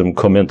mysticism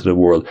come into the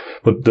world.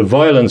 But the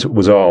violence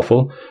was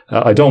awful.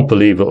 I don't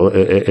believe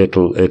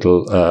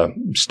it'll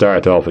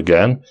start off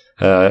again.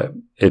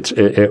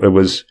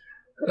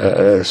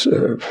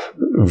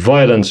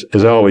 Violence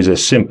is always a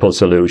simple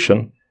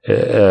solution.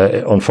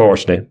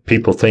 Unfortunately,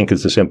 people think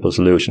it's a simple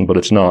solution, but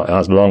it's not. It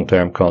has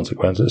long-term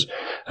consequences.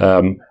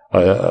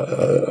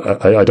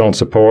 I don't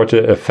support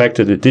it.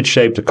 It did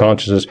shape the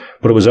consciousness,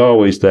 but it was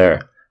always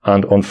there.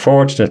 And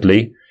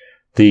unfortunately,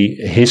 the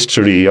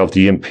history of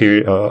the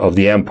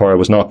empire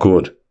was not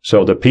good.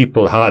 So the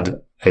people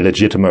had a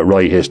legitimate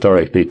right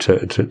historically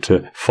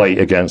to fight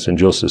against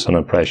injustice and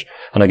oppression.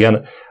 And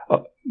again,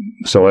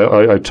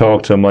 so I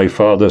talked to my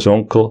father's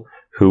uncle,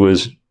 who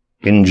was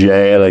in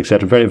jail,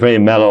 etc. Very, very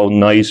mellow,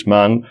 nice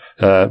man,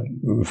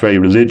 very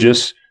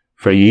religious,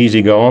 very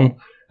easygoing.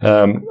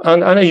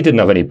 And he didn't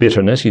have any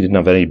bitterness. He didn't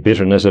have any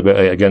bitterness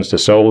against the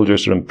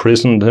soldiers who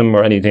imprisoned him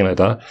or anything like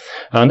that.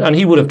 And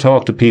he would have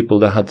talked to people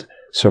that had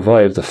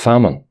survived the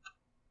famine.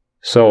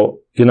 So,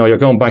 you're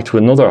going back to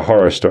another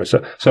horror story.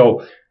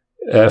 So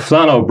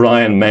Flann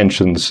O'Brien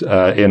mentions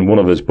in one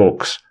of his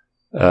books,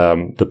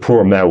 The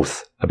Poor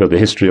Mouth, about the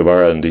history of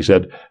Ireland. He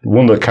said,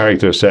 one of the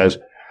characters says,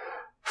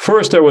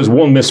 first there was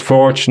one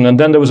misfortune, and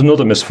then there was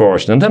another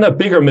misfortune, and then a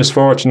bigger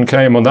misfortune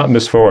came on that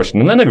misfortune,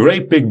 and then a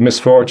great big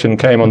misfortune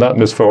came on that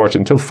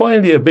misfortune, till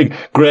finally a big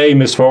grey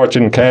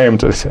misfortune came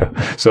to.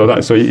 So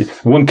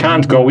one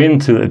can't go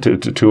into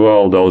to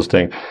all those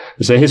things.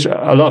 So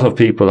a lot of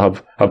people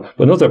have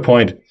another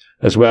point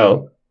as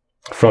well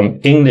from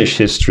English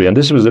history, and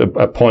this was a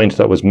point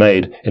that was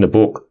made in a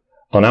book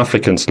on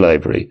African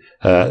slavery.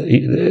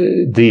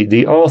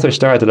 The author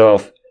started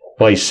off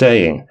by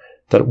saying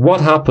that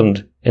what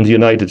happened in the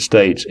United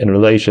States in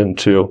relation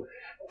to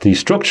the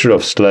structure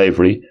of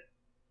slavery,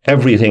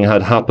 everything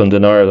had happened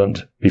in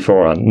Ireland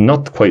beforehand.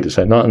 Not quite the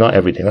same, not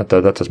everything.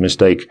 That's a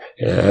mistake.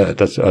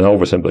 That's an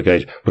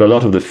oversimplification. But a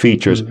lot of the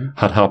features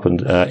had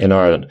happened in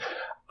Ireland.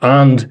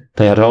 And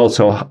they had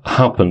also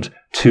happened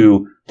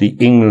to the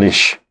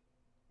English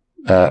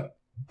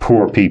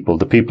poor people,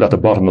 the people at the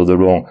bottom of the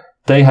rung.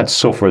 They had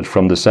suffered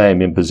from the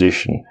same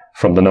imposition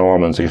from the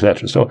Normans,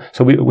 etc. So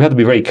we had to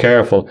be very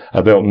careful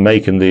about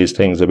making these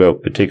things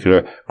about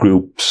particular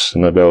groups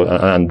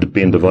and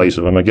being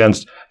divisive. I'm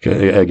against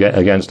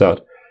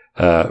that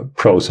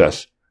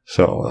process.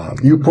 So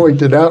you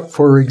pointed out,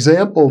 for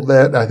example,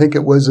 that I think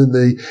it was in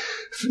the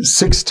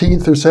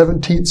 16th or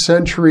 17th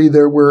century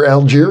there were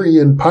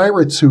Algerian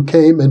pirates who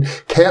came and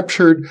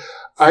captured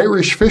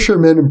Irish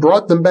fishermen and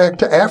brought them back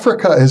to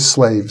Africa as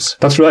slaves.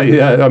 That's right,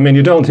 yeah. I mean,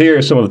 you don't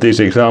hear some of these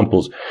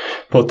examples,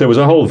 but there was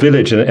a whole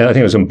village, I think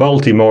it was in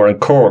Baltimore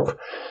and Cork,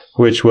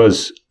 which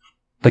was,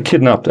 they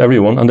kidnapped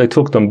everyone and they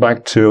took them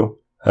back to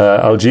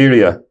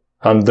Algeria.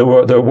 And there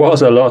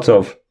was a lot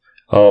of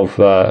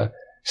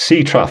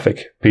sea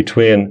traffic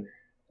between,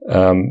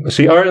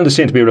 Ireland is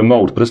seen to be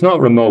remote, but it's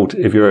not remote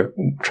if you're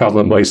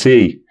traveling by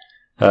sea.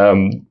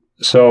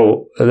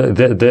 So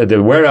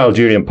there were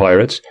Algerian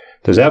pirates.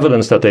 There's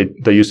evidence that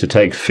they used to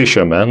take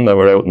fishermen that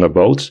were out in their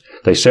boats.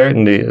 They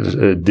certainly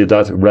did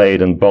that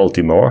raid in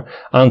Baltimore.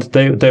 And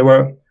they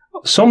were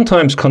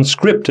sometimes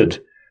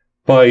conscripted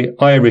by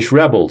Irish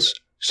rebels.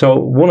 So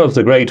one of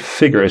the great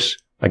figures,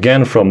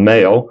 again from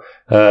Mayo,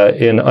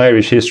 in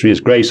Irish history is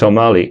Grace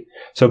O'Malley.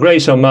 So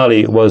Grace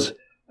O'Malley was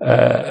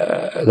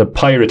the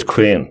pirate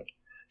queen.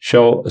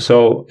 So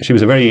she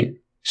was a very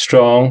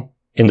strong,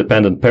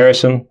 independent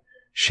person.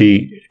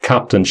 She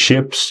captained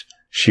ships.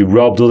 She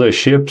robbed other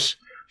ships.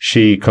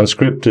 She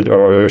conscripted,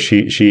 or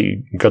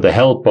she got the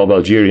help of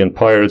Algerian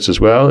pirates as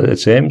well, it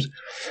seems.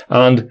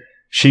 And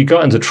she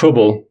got into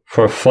trouble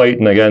for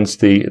fighting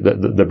against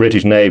the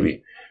British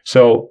Navy.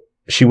 So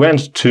she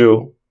went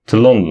to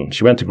London.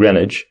 She went to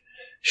Greenwich.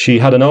 She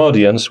had an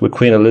audience with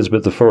Queen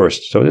Elizabeth I.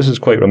 So this is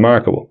quite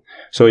remarkable.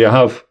 So you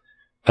have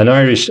an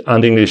Irish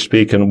and English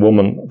speaking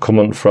woman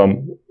coming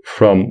from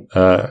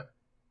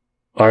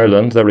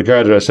Ireland that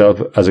regarded herself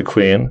as a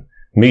queen,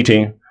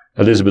 meeting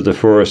Elizabeth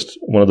I,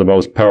 one of the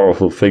most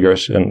powerful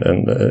figures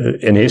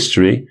in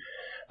history,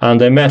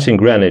 and they met in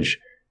Greenwich.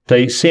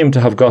 They seem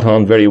to have got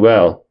on very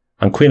well,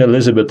 and Queen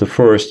Elizabeth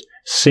I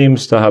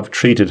seems to have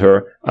treated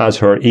her as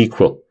her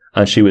equal,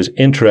 and she was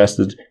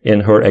interested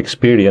in her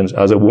experience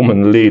as a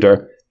woman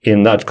leader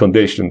in that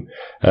condition,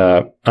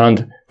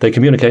 and they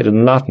communicated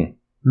in Latin.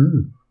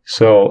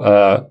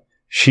 So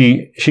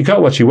she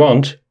got what she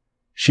wanted.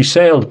 She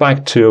sailed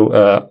back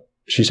to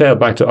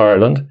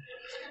Ireland.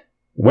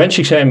 When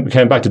she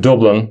came back to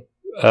Dublin,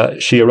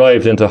 she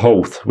arrived into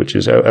Howth, which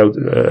is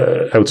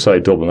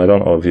outside Dublin. I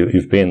don't know if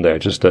you've been there,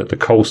 just the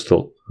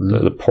coastal,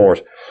 the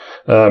port,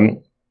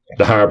 the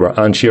harbour.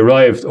 And she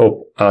arrived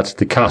up at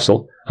the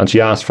castle and she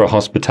asked for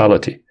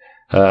hospitality.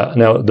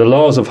 Now, the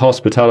laws of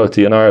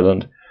hospitality in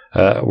Ireland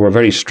were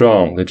very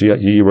strong, that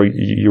you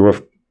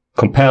were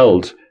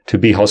compelled to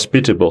be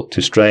hospitable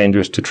to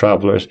strangers, to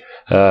travellers.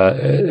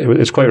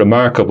 It's quite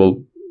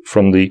remarkable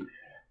from the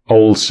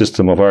old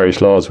system of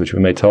Irish laws, which we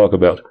may talk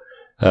about.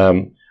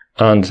 And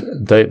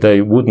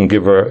they wouldn't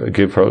give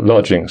her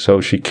lodging.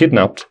 So she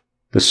kidnapped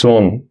the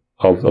son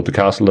of the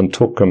castle and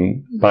took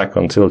him back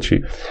until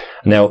she...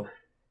 Now,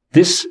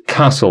 this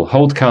castle,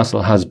 Howth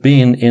Castle, has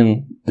been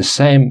in the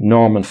same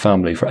Norman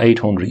family for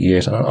 800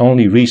 years, and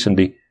only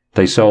recently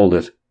they sold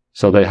it.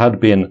 So they had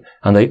been,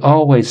 and they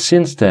always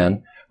since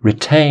then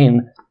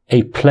retain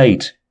a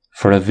plate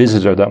for a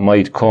visitor that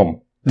might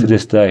come. To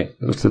this day,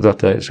 it's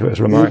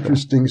remarkable.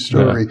 Interesting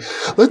story.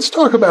 Yeah. Let's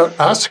talk about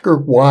Oscar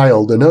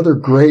Wilde, another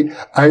great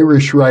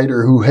Irish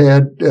writer who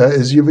had,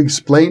 as you've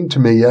explained to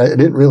me, I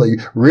didn't really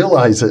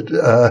realize it,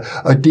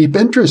 a deep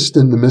interest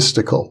in the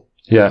mystical.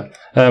 Yeah.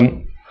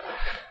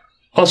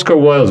 Oscar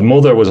Wilde's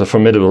mother was a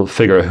formidable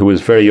figure who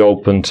was very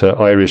open to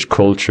Irish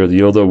culture,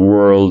 the other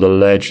world, the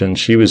legend.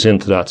 She was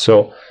into that.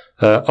 So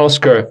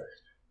Oscar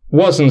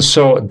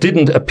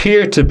didn't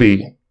appear to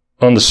be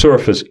on the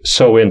surface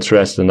so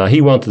interested in that.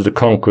 He wanted to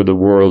conquer the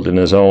world in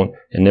his own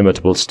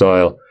inimitable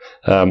style.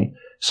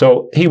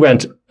 So he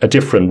went a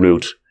different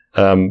route.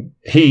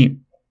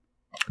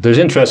 There's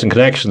interesting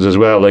connections as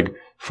well. Like,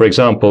 for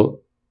example,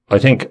 I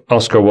think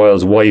Oscar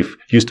Wilde's wife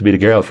used to be the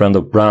girlfriend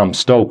of Bram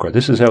Stoker.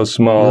 This is how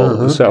small,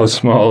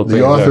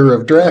 the author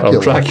of Dracula.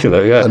 Of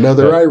Dracula, yeah.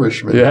 Another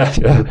Irishman. Yeah.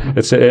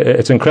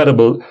 It's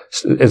incredible.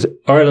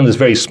 Ireland is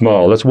very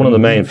small. That's one of the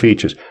main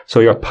features. So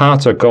your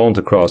paths are going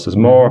to cross. There's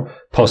more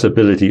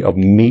possibility of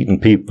meeting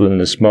people in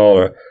the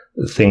smaller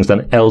things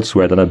than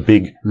elsewhere, than a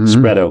big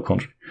spread out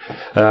country.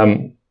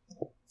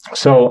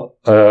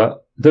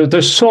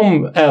 There's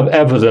some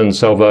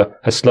evidence of a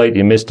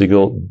slightly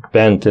mystical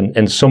bent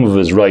in some of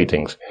his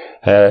writings.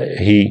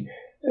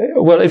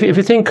 If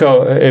you think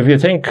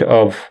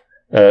of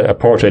a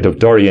portrait of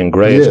Dorian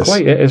Gray, yes.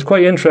 it's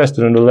quite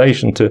interesting in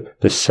relation to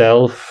the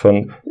self,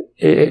 and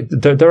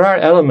there are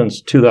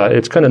elements to that.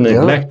 It's kind of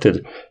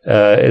neglected.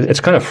 It's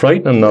kind of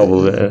frightening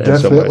novel.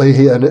 Definitely,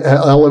 he had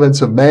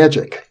elements of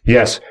magic.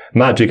 Yes,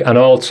 magic, and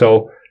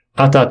also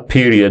at that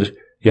period,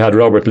 you had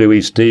Robert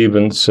Louis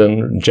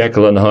Stevenson,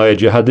 Jekyll and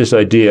Hyde. You had this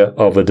idea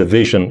of a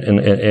division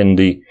in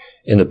the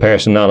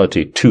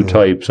personality, two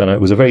types, and it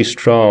was a very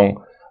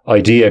strong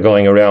idea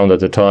going around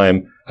at the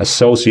time,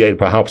 associated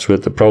perhaps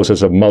with the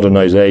process of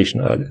modernization,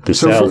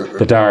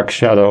 the dark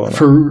shadow.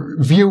 For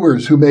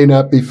viewers who may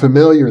not be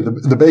familiar,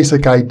 the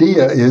basic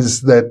idea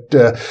is that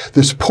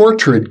this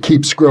portrait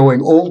keeps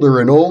growing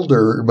older and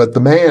older, but the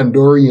man,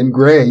 Dorian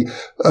Gray,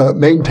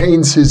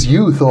 maintains his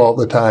youth all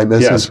the time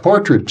as his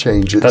portrait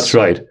changes. That's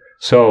right.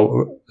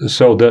 So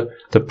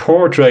the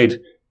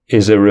portrait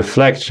is a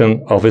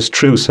reflection of his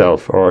true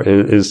self, or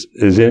his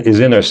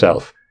inner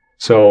self.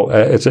 So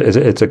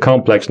it's a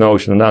complex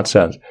notion in that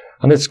sense,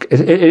 and it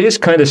is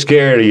kind of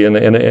scary in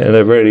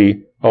a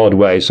very odd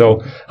way.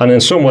 So, and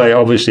in some way,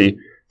 obviously,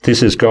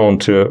 this is going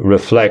to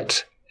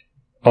reflect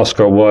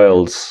Oscar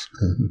Wilde's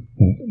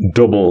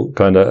double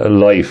kind of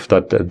life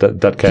that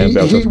came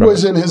about. He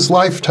was in his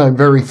lifetime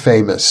very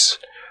famous.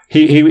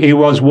 He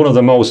was one of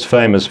the most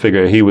famous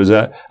figures. He was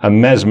a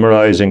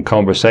mesmerizing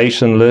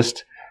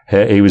conversationalist.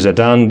 He was a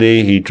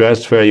dandy. He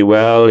dressed very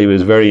well. He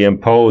was very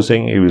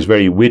imposing. He was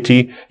very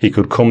witty. He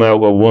could come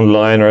out with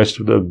one-liners,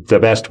 the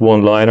best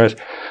one-liners.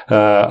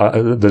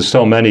 There's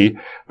so many.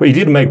 But he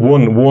did make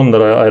one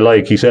that I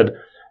like. He said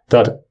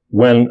that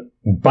when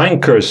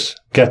bankers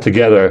get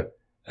together,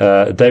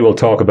 they will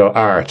talk about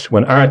art.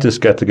 When artists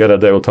get together,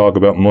 they will talk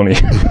about money.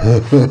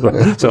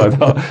 So I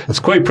thought it's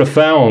quite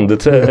profound.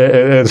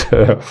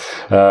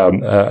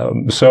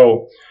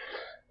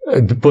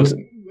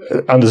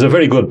 And there's a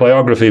very good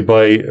biography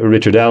by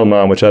Richard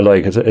Ellman, which I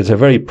like. It's a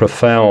very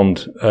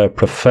profound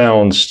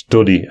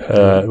study.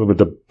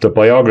 The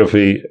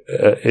biography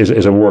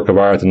is a work of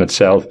art in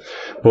itself.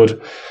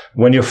 But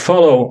when you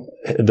follow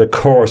the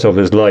course of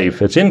his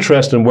life, it's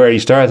interesting where he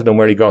started and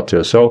where he got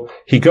to. So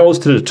he goes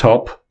to the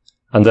top.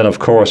 And then, of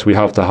course, we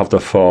have to have the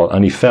fall,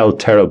 and he fell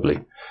terribly.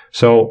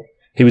 So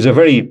he was a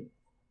very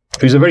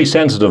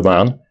sensitive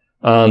man,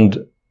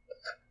 and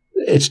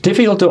it's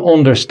difficult to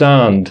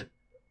understand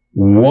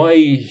why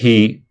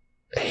he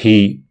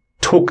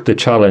took the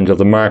challenge of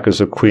the Marquess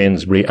of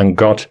Queensberry and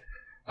got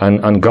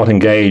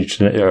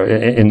engaged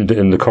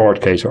in the court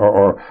case,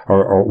 or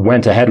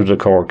went ahead with the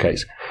court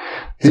case.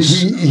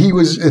 He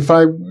was, if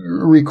I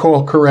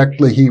recall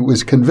correctly, he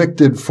was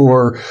convicted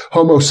for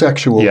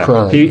homosexual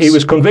crimes. He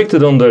was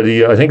convicted under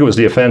I think it was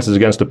the Offences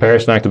Against the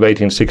Person Act of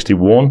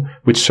 1861,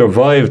 which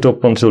survived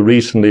up until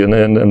recently and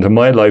into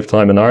my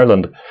lifetime in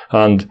Ireland.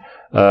 And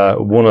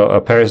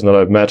a person that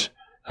I've met,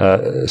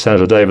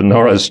 Senator David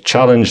Norris,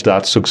 challenged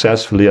that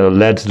successfully, and it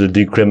led to the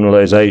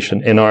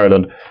decriminalisation in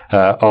Ireland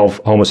of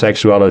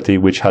homosexuality,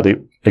 which had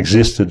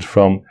existed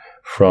from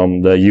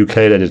the UK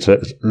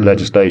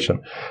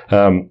legislation.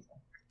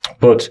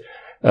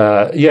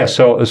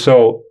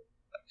 So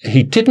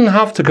he didn't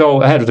have to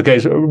go ahead with the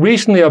case.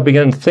 Recently, I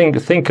began to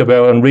think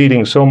about and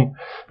reading some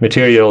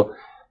material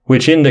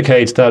which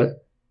indicates that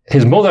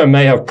his mother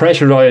may have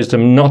pressurized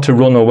him not to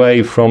run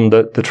away from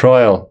the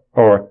trial,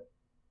 or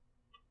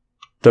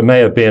there may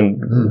have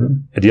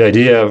been the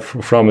idea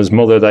from his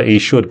mother that he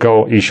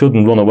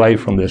shouldn't run away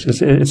from this.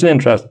 It's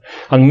interesting.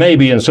 And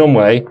maybe in some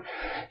way,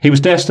 he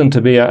was destined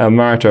to be a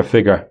martyr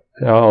figure.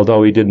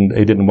 Although he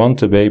didn't want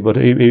to be, but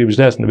he was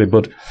destined to be.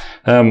 But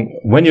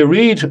when you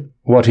read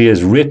what he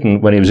has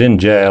written when he was in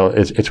jail,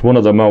 it's one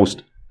of the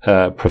most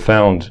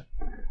profound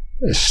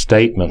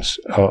statements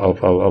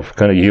of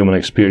kind of human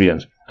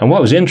experience. And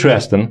what was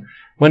interesting,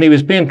 when he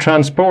was being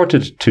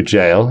transported to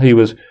jail, he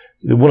was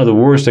one of the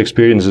worst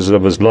experiences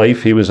of his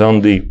life. He was I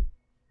think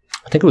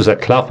it was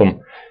at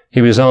Clapham. He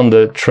was on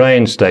the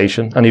train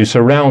station, and he was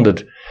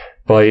surrounded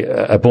by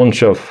a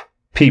bunch of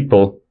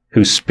people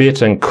who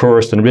spit and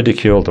cursed and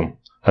ridiculed him.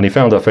 And he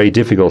found that very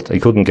difficult. He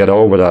couldn't get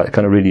over that. It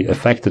kind of really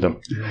affected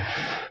him. Yeah.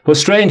 But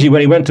strangely,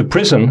 when he went to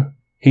prison,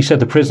 he said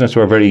the prisoners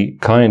were very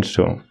kind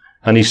to him.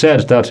 And he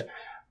said that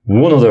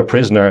one other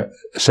prisoner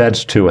said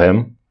to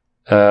him,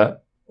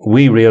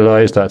 we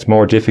realize that it's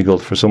more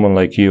difficult for someone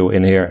like you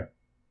in here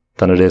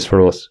than it is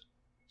for us.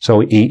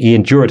 So he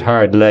endured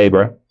hard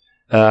labor,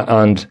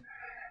 but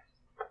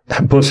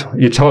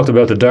you talked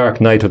about the dark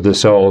night of the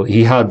soul.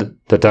 He had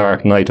the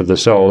dark night of the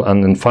soul,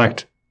 and in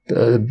fact,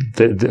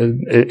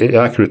 it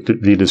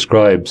accurately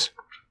describes.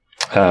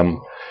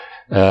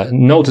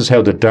 Notice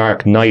how the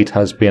dark night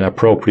has been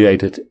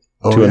appropriated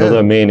to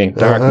another meaning.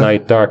 Dark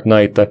night,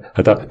 that.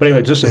 But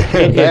anyway, just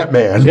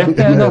Batman.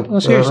 No,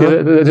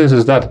 seriously, this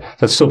is that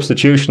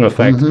substitution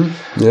effect.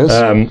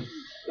 Yes.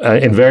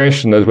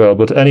 Inversion as well.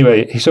 But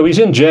anyway, so he's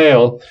in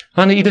jail,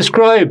 and he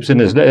describes in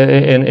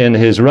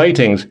his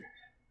writings,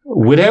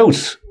 without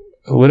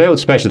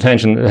special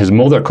attention, his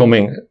mother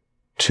coming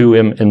to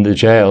him in the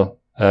jail.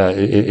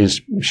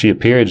 She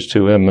appeared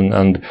to him,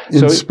 and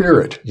in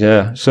spirit.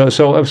 Yeah. So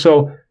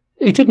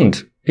he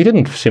didn't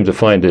seem to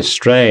find this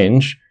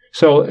strange.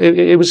 So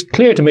it was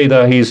clear to me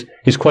that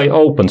he's quite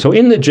open. So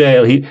in the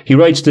jail, he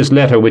writes this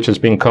letter, which has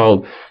been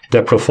called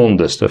De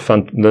Profundis,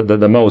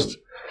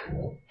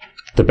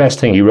 the best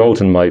thing he wrote,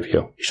 in my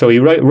view. So he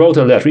wrote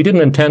a letter. He didn't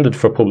intend it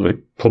for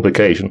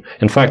publication.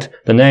 In fact,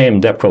 the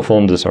name De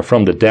Profundis, or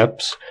from the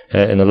depths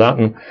in the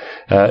Latin,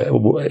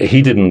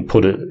 he didn't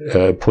put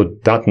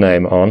that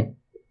name on,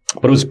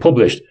 but it was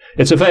published.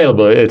 It's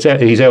available.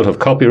 He's out of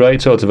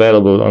copyright, so it's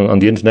available on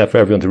the internet for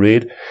everyone to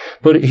read.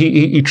 But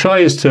he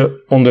tries to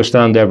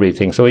understand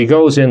everything. So he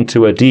goes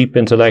into a deep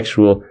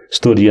intellectual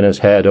study in his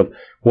head of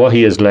what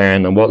he has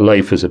learned and what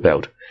life is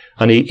about.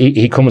 And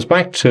he comes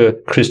back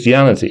to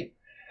Christianity.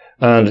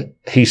 And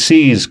he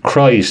sees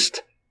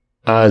Christ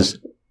as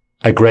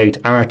a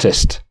great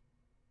artist.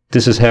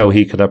 This is how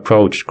he can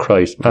approach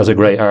Christ, as a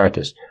great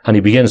artist. And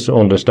he begins to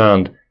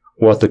understand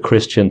what the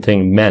Christian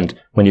thing meant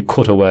when you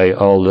cut away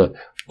all the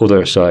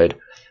other side.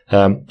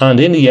 And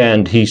in the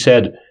end, he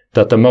said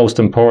that the most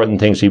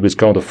important things he was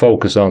going to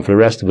focus on for the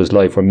rest of his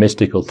life were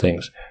mystical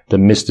things. The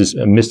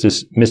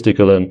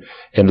mystical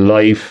in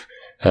life,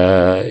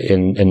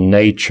 in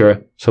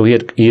nature. So he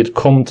had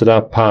come to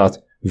that path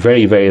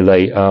very, very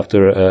late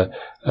after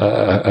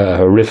a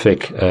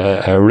horrific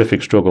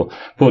struggle.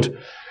 But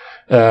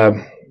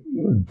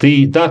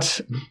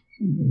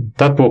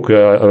that book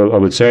I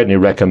would certainly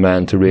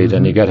recommend to read,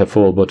 and you get it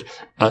full. But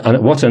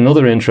and what's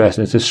another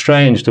interesting? It's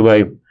strange the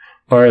way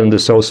Ireland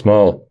is so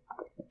small.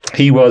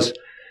 He was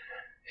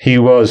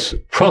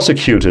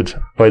prosecuted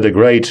by the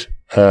great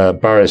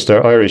Irish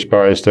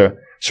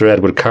barrister Sir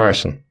Edward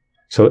Carson.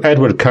 So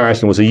Edward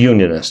Carson was a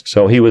unionist.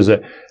 So he was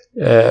a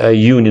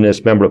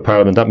unionist member of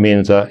Parliament. That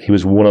means that he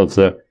was one of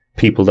the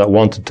people that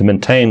wanted to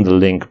maintain the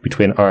link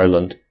between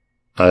Ireland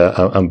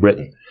and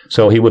Britain.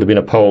 So he would have been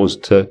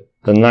opposed to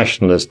the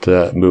nationalist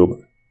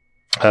movement.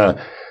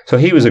 So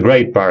he was a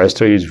great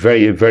barrister. He was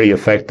very, very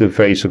effective,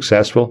 very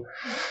successful.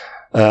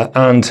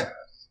 And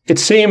it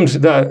seemed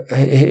that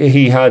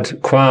he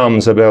had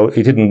qualms about,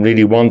 he didn't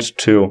really want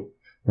to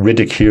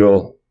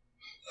ridicule.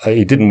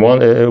 He didn't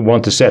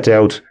want to set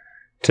out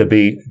to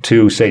be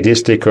too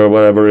sadistic or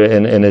whatever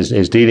in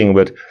his dealing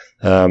with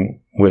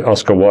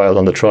Oscar Wilde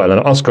on the trial. And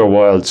Oscar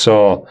Wilde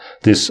saw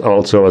this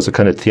also as a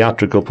kind of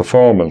theatrical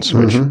performance,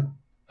 which,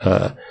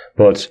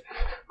 but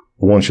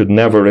one should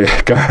never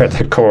regard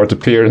a court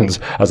appearance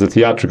as a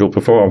theatrical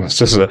performance.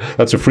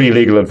 That's a free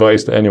legal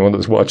advice to anyone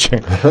that's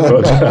watching.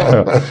 But,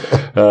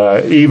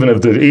 even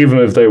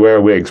if they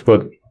wear wigs.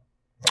 But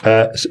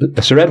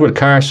Sir Edward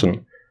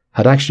Carson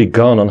had actually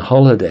gone on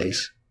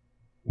holidays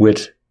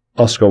with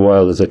Oscar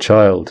Wilde as a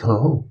child.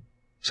 Oh.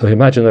 So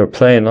imagine they're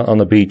playing on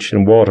the beach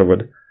in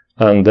Waterford,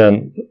 and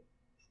then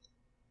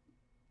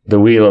the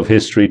wheel of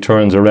history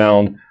turns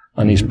around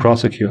and he's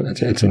prosecuted.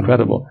 It's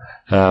incredible.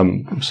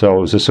 So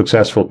it was a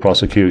successful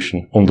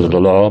prosecution under the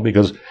law,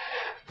 because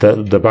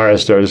the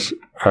barristers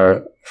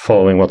are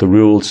following what the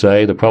rules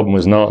say. The problem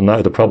was not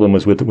the problem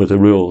was with the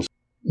rules.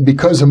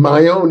 Because of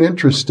my own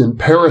interest in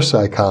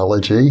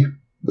parapsychology,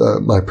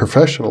 my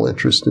professional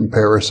interest in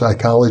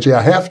parapsychology,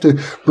 I have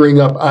to bring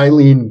up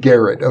Eileen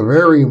Garrett, a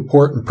very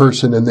important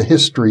person in the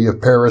history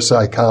of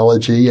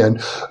parapsychology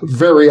and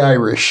very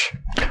Irish.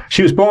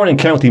 She was born in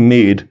County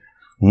Meath,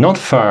 not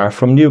far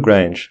from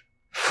Newgrange,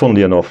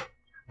 funnily enough.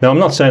 Now, I'm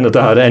not saying that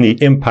had any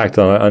impact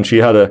on her, and she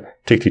had a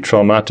particularly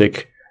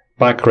traumatic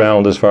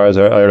background as far as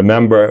I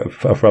remember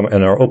from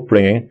in her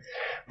upbringing.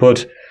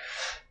 But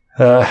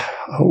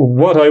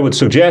what I would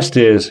suggest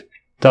is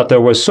that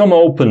there was some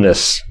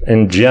openness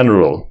in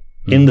general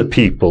in the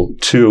people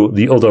to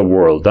the other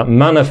world that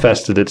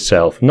manifested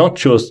itself, not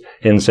just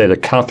in, say, the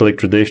Catholic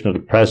tradition or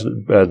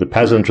the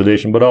peasant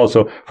tradition, but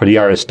also for the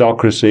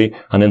aristocracy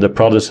and in the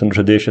Protestant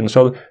tradition.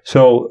 So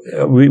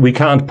we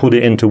can't put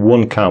it into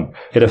one camp.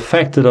 It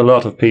affected a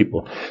lot of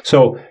people.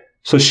 So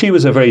she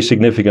was a very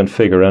significant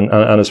figure. And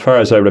as far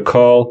as I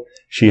recall,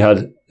 she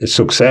had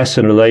success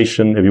in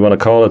relation, if you want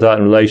to call it that,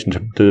 in relation to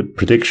the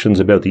predictions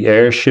about the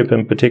airship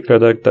in particular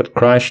that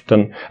crashed.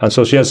 And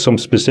so she has some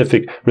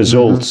specific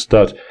results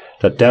that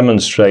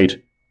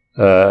demonstrate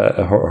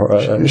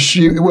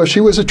She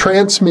was a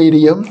trance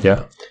medium.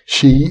 Yeah.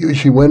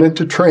 She went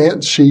into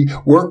trance. She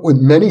worked with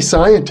many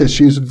scientists.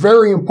 She was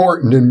very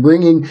important in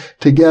bringing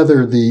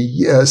together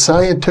the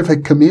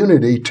scientific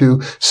community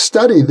to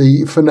study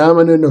the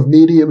phenomenon of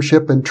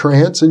mediumship and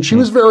trance. And she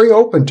was very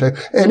open to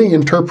any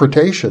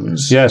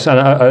interpretations. Yes, and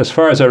as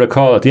far as I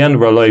recall, at the end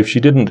of her life,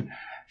 she didn't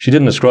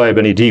ascribe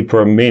any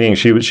deeper meaning.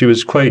 She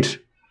was quite.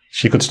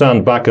 She could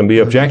stand back and be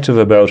objective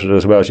about it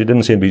as well. She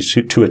didn't seem to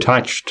be too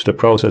attached to the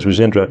process, which was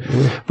interesting.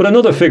 But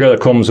another figure that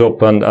comes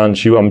up, and I'm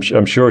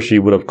sure she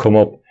would have come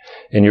up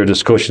in your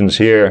discussions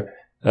here,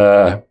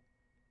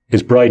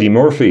 is Bridie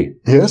Murphy.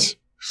 Yes.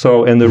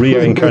 So in the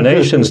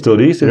reincarnation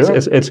studies,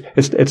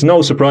 it's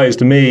no surprise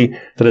to me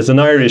that it's an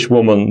Irish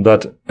woman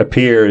that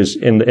appears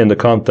in the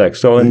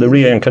context. So in the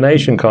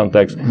reincarnation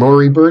context,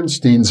 Maury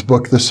Bernstein's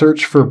book, The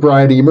Search for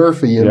Bridie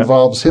Murphy,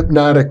 involves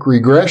hypnotic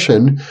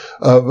regression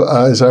of,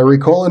 as I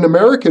recall, an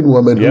American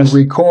woman who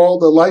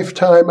recalled a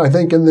lifetime, I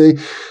think, in the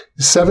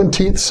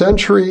 17th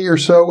century or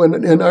so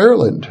in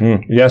Ireland.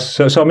 Yes.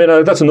 So I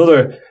mean, that's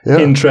another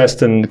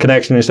interesting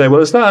connection. You say,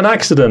 well, is that an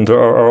accident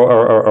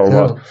or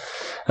what?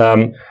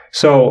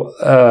 So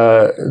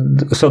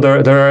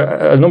there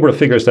are a number of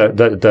figures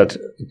that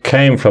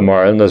came from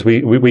Ireland, as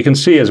we can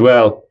see as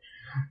well.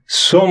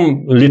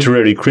 Some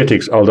literary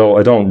critics, although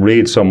I don't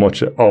read so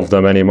much of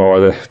them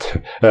anymore,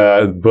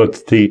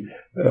 but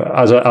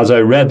as I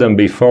read them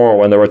before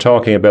when they were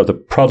talking about the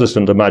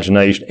Protestant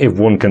imagination, if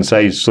one can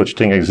say such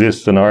thing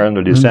exists in Ireland,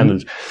 or the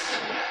ascendants,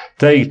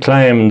 they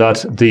claim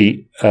that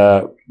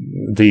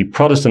the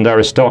Protestant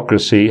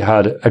aristocracy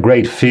had a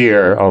great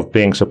fear of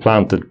being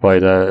supplanted by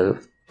the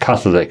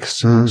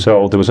Catholics.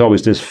 So there was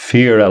always this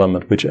fear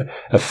element which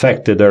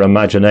affected their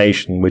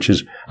imagination,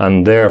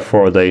 and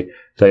therefore they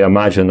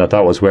imagined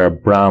that was where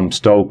Bram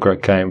Stoker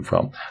came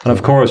from. And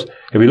of course,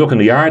 if we look in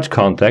the art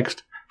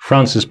context,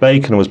 Francis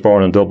Bacon was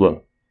born in Dublin,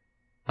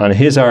 and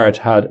his art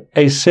had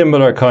a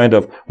similar kind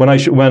of. You're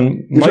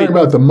talking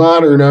about the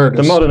modern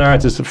artist. The modern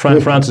artist,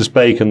 Francis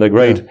Bacon, the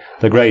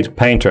great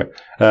painter,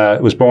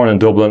 was born in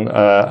Dublin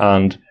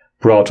and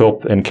brought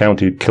up in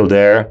County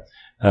Kildare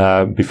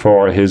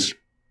before his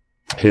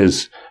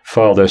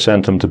father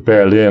sent him to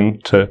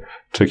Berlin to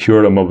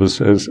cure him of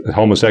his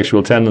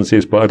homosexual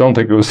tendencies, but I don't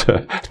think it was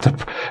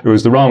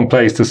the wrong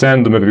place to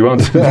send him if he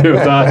wanted to do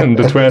that in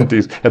the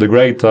 20s. He had a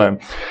great time.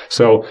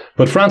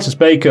 But Francis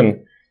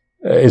Bacon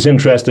is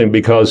interesting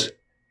because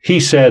he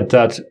said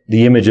that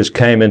the images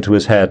came into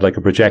his head like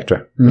a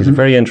projector. It's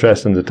very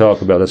interesting to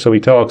talk about it. So he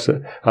talks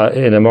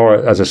in a more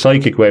as a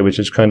psychic way, which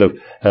is kind of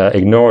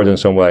ignored in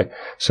some way.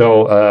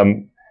 So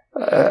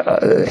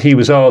he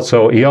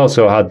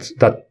also had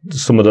that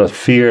some of the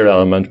fear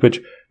element,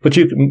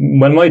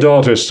 when my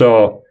daughters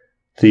saw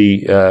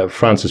the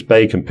Francis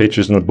Bacon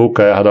pictures in the book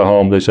I had at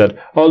home, they said,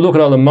 "Oh, look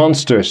at all the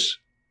monsters,"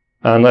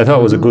 and I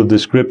thought it was a good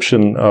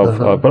description of.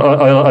 But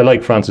I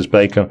like Francis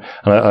Bacon,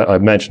 and I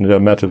mentioned it. I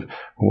met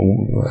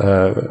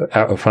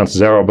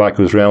Francis Auerbach,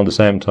 who was around the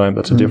same time.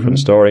 That's a different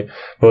story.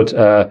 But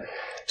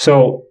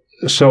so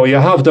you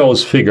have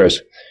those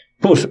figures,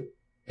 but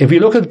if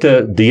you look at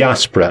the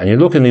diaspora and you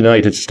look in the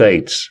United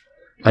States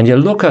and you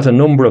look at a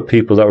number of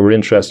people that were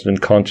interested in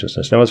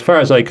consciousness, now as far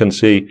as I can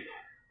see,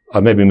 I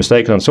may be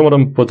mistaken on some of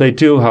them, but they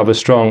do have a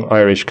strong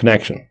Irish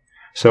connection.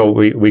 So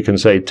we can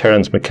say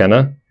Terence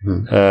McKenna,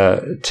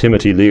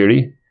 Timothy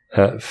Leary,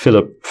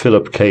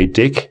 Philip K.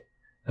 Dick.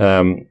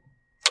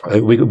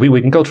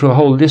 We can go through a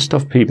whole list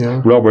of people.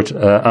 Yeah. Robert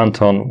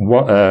Anton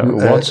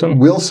Watson.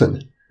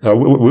 Wilson.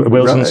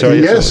 Wilson, sorry.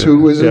 Yes, who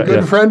was a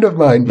good friend of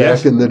mine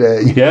back in the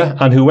day. Yeah,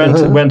 and who went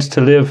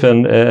to live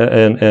in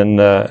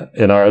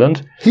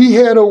Ireland. He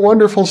had a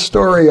wonderful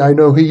story. I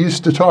know he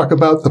used to talk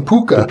about the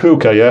puka. The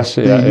puka, yes.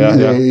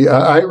 The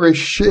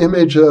Irish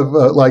image of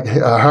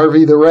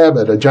Harvey the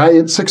rabbit, a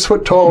giant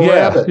 6-foot-tall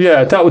rabbit.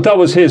 Yeah, that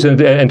was his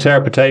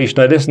interpretation.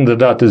 I listened to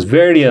that. There's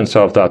variants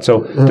of that.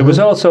 So there was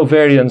also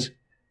variants.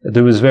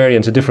 There was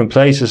variants in different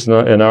places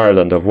in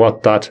Ireland of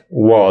what that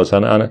was,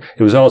 and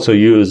it was also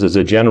used as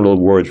a general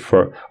word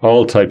for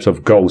all types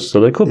of ghosts. So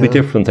there could be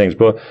different things,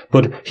 but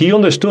he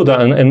understood that,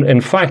 and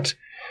in fact,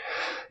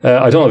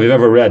 I don't know if you've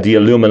ever read the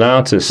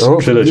Illuminatus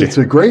trilogy. It's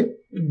a great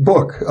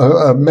book,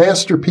 a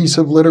masterpiece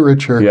of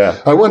literature. Yeah.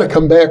 I want to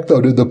come back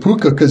though to the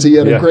puka because he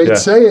had a great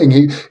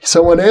saying.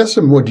 Someone asked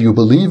him, "Well, do you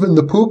believe in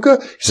the puka?"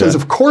 He says,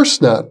 "Of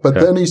course not." But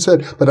then he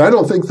said, "But I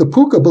don't think the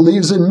puka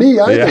believes in me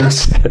either."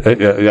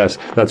 Yes,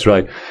 that's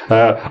right.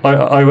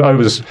 I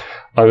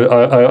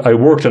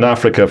worked in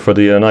Africa for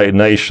the United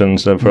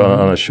Nations on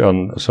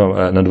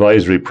an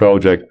advisory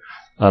project,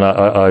 and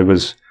I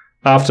was,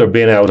 after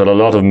being out at a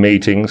lot of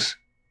meetings,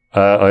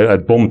 I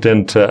bumped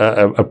into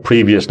a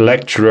previous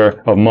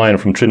lecturer of mine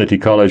from Trinity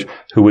College,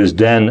 who was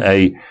then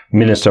a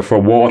minister for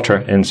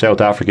water in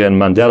South Africa in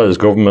Mandela's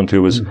government,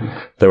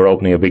 they were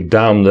opening a big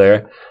dam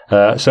there.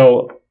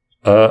 So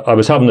I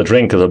was having a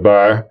drink at a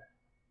bar,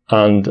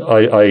 and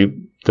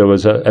there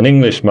was an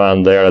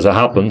Englishman there, as it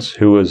happens,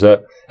 who was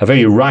a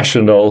very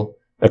rational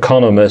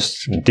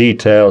economist,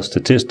 detail,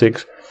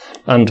 statistics.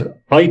 And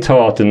I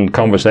thought in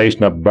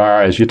conversation at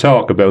bars, you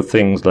talk about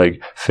things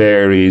like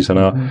fairies and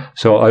all.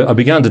 So I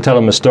began to tell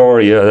him a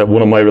story that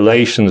one of my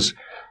relations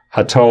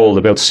had told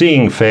about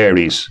seeing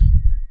fairies.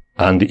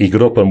 And he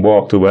got up and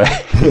walked away.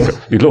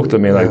 He looked at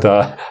me like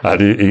that.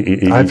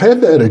 And I've had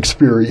that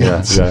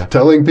experience,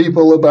 telling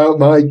people about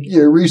my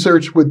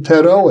research with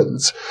Ted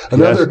Owens,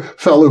 another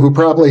fellow who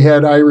probably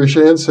had Irish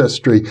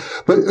ancestry.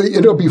 But,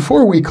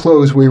 before we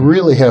close, we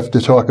really have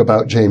to talk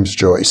about James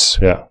Joyce.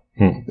 Yeah.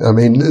 I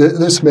mean,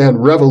 this man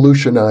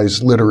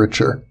revolutionized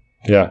literature.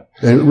 Yeah.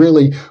 And it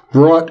really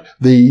brought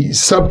the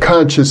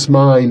subconscious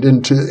mind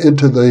into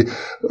the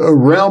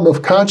realm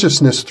of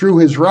consciousness through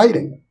his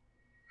writing.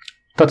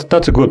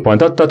 That's a good point.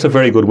 That's a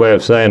very good way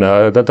of saying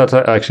it. That's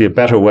actually a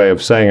better way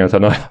of saying it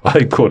than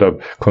I could have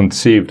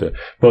conceived it.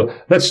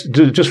 But let's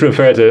just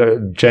refer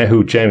to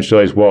who James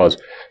Joyce was.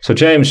 So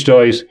James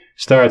Joyce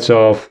starts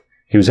off,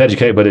 he was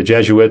educated by the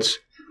Jesuits.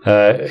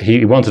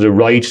 He wanted to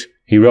write.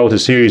 He wrote a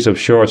series of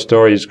short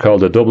stories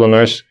called The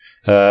Dubliners,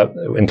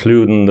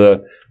 including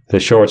the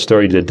short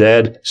story The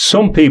Dead.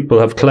 Some people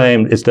have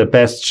claimed it's the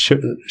best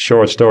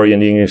short story in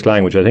the English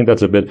language. I think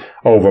that's a bit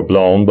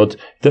overblown, but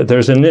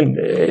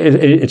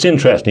it's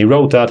interesting. He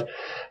wrote that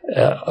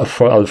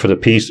for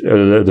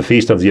the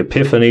Feast of the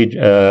Epiphany,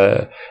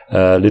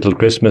 Little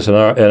Christmas in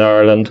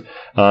Ireland,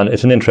 and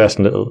it's an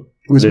interesting little.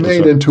 It was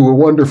made into a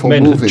wonderful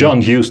movie.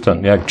 John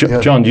Huston,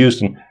 John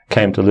Huston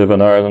came to live in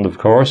Ireland, of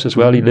course, as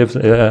well. He lived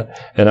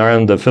in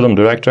Ireland, the film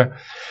director.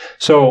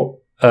 So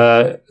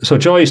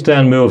Joyce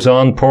then moves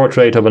on,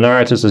 portrait of an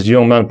artist as a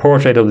young man,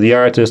 portrait of the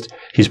artist.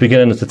 He's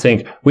beginning to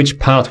think, which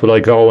path will I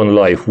go in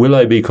life? Will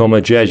I become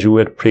a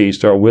Jesuit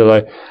priest or will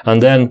I?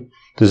 And then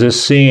there's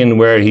this scene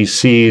where he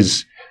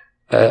sees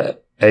a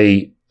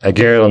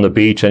girl on the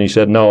beach and he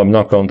said, no, I'm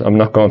not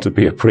going to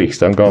be a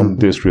priest. I'm going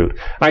this route.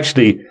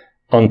 Actually,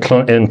 in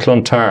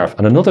Clontarf,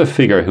 and another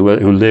figure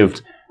who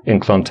lived in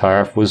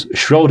Clontarf was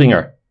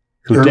Schrödinger.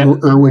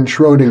 Erwin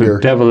Schrödinger. Who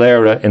De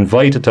Valera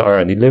invited to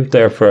Ireland. He lived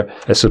there for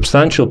a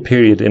substantial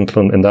period in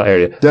that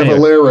area. De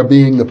Valera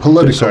being the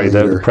political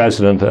leader. The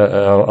president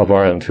of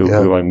Ireland,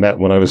 who I met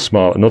when I was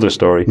small. Another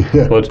story.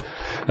 But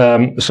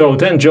so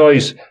then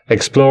Joyce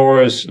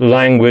explores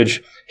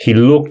language. He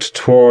looked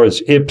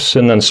towards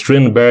Ibsen and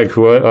Strindberg,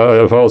 who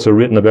I've also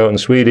written about in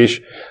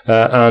Swedish,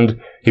 and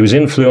he was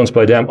influenced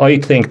by them. I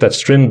think that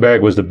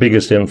Strindberg was the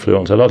biggest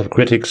influence. A lot of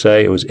critics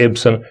say it was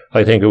Ibsen.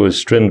 I think it was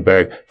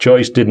Strindberg.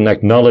 Joyce didn't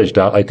acknowledge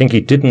that. I think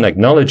he didn't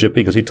acknowledge it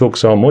because he took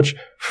so much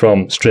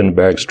from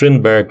Strindberg.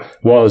 Strindberg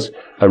was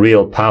a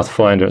real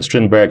pathfinder.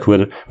 Strindberg,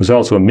 who was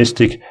also a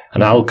mystic,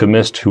 an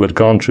alchemist, who had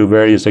gone through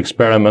various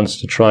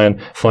experiments to try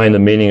and find the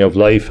meaning of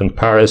life in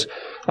Paris,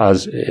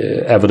 as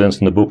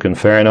evidenced in the book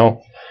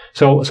Inferno.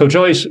 So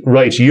Joyce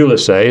writes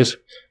Ulysses,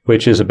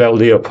 which is about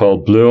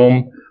Leopold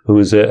Bloom, who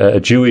is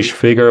a Jewish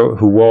figure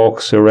who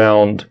walks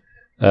around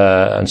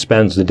and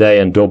spends the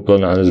day in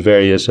Dublin on his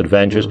various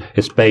adventures.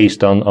 It's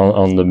based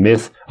on the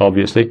myth,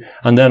 obviously.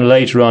 And then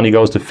later on he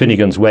goes to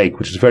Finnegan's Wake,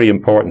 which is very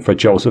important for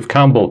Joseph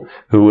Campbell,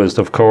 who is,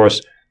 of course,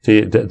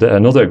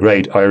 another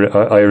great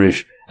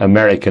Irish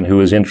American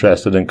who is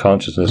interested in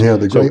consciousness. Yeah,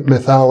 the great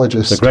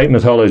mythologist. The great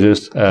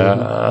mythologist,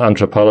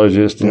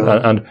 anthropologist,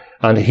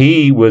 and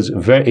he was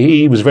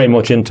very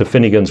much into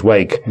Finnegan's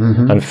Wake.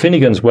 And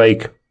Finnegan's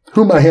Wake,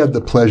 whom I had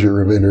the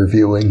pleasure of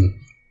interviewing.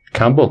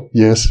 Campbell?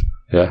 Yes.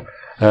 Yeah.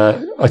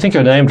 I think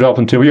you're name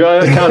dropping too.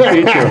 I can't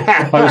beat you.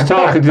 I was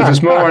talking to you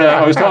this morning.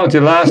 I was talking to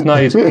you last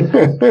night,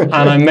 and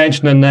I'm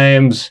mentioning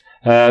names.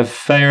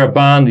 Fair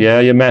Band,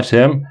 you met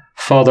him.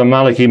 Father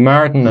Malachi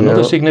Martin,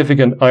 another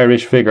significant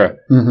Irish figure,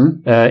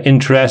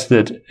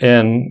 interested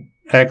in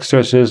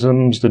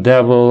exorcisms, the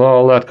devil,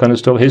 all that kind of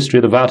stuff, history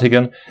of the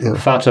Vatican,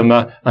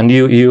 Fatima, and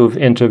you've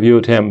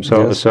interviewed him,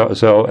 so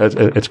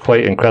it's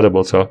quite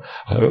incredible. So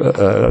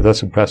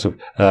that's impressive.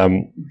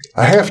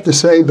 I have to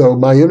say, though,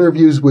 my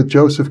interviews with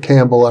Joseph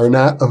Campbell are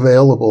not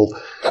available.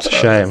 That's a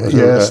shame.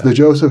 Yes, the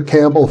Joseph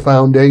Campbell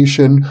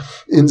Foundation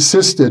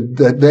insisted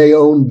that they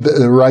owned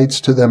the rights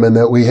to them and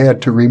that we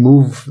had to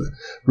remove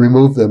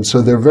them.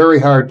 So they're very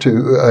hard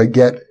to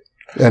get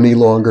any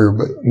longer.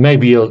 But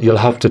maybe you'll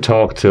have to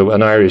talk to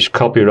an Irish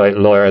copyright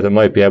lawyer that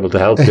might be able to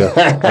help you.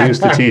 I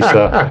used to teach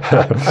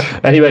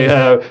that. Anyway,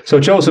 so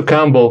Joseph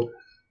Campbell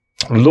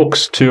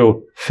looks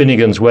to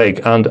Finnegan's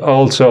Wake, and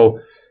also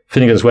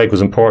Finnegan's Wake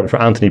was important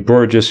for Anthony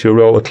Burgess, who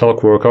wrote A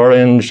Clockwork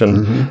Orange,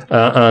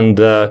 and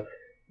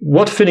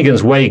what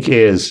Finnegan's Wake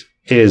is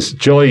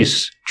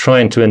Joyce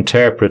trying to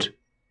interpret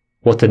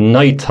what the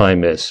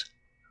nighttime is,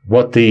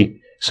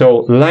 so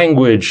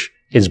language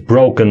is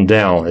broken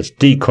down, it's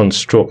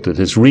deconstructed,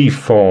 it's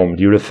reformed.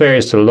 He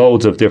refers to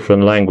loads of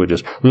different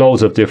languages,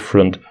 loads of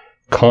different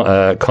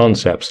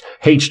concepts.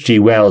 H.G.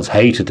 Wells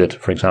hated it,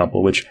 for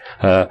example, which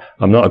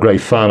I'm not a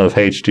great fan of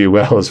H.G.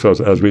 Wells,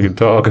 as we can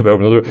talk about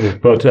another.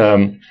 But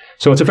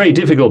so it's a very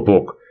difficult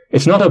book.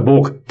 It's not a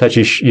book that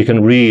you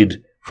can read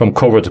from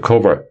cover to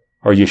cover,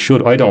 or you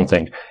should. I don't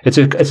think it's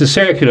a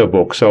circular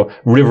book. So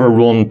River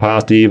Run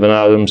past Eve and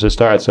Adams, it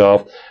starts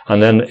off,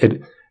 and then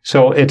it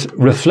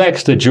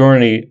reflects the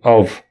journey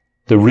of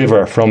the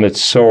river from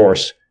its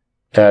source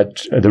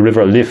the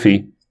River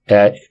Liffey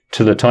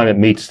to the time it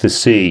meets the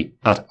sea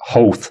at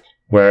Howth,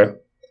 where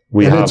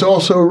it's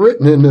also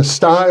written in a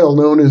style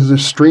known as the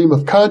stream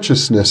of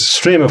consciousness.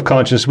 Stream of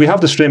consciousness. We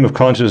have the stream of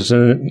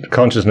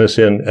consciousness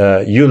in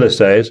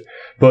Ulysses,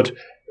 but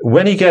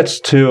when he gets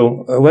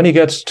to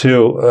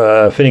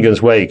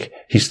Finnegan's Wake,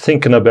 he's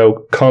thinking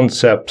about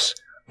concepts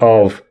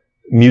of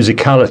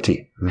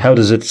musicality. Mm-hmm. How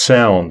does it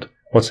sound?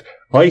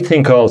 I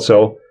think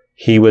also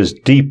he was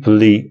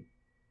deeply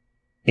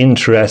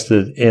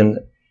interested in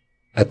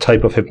a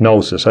type of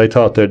hypnosis. I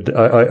thought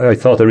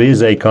there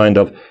is a kind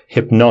of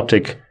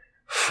hypnotic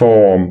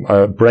form,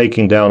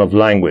 breaking down of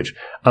language.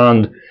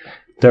 And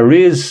there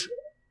is,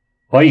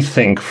 I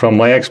think, from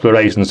my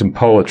explorations in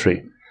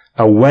poetry,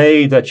 a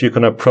way that you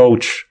can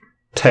approach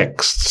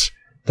texts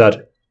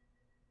that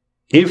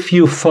if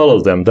you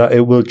follow them, that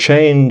it will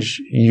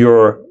change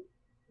your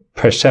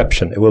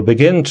perception. It will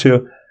begin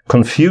to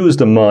confuse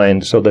the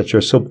mind so that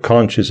your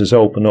subconscious is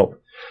open up.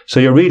 So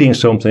you're reading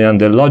something and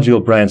the logical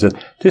brain says,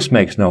 this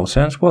makes no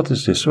sense. What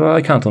is this? Well,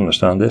 I can't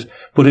understand this.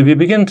 But if you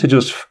begin to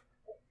just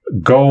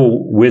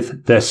go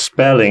with the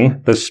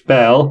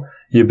spell,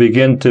 you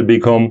begin to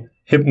become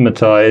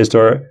hypnotized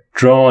or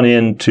drawn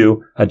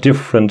into a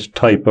different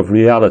type of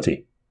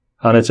reality.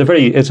 And it's a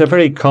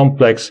very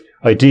complex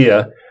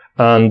idea.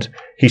 And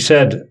he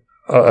said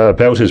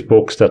about his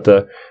books that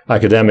the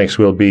academics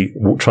will be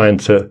trying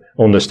to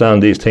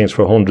understand these things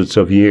for hundreds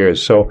of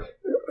years. So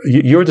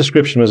your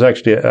description was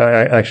actually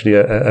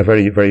a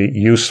very, very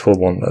useful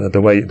one.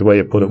 The way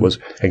you put it was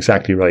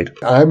exactly right.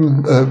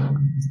 I'm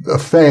a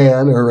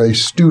fan or a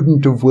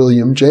student of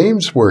William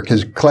James' work,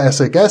 his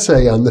classic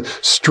essay on the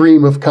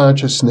stream of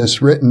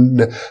consciousness,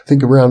 written, I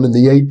think, around in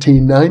the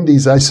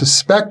 1890s, I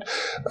suspect,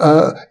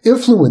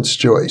 influenced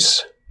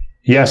Joyce.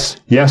 Yes,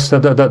 that's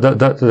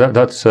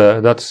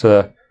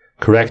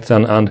correct.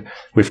 And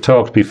we've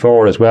talked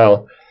before as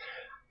well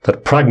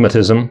that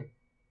pragmatism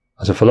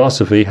as a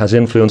philosophy has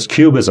influenced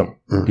Cubism.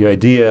 Mm. The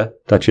idea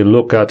that you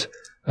look at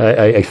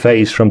a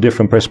face from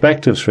different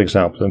perspectives, for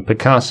example, and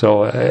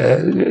Picasso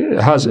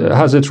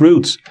has its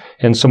roots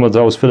in some of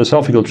those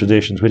philosophical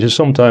traditions, which is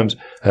sometimes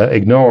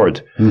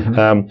ignored.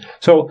 Mm-hmm.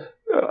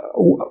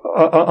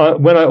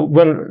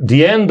 When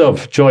the end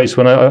of Joyce,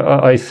 when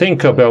I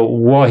think about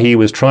what he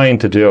was trying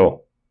to do,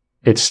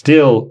 it's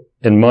still,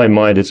 in my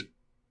mind, it's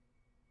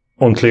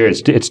unclear.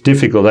 It's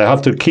difficult. I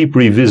have to keep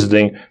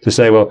revisiting to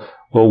say, well,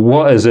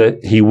 what is it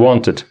he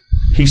wanted?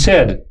 He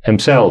said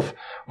himself,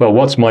 well,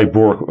 what's my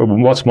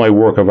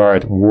work of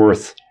art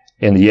worth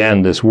in the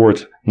end? It's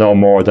worth no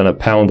more than a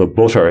pound of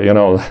butter, in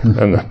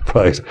the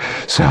price.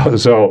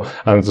 So,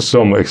 and to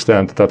some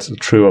extent, that's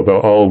true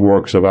about all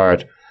works of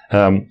art.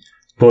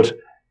 But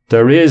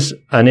there is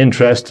an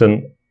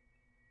interesting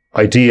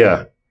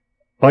idea.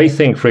 I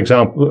think, for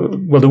example,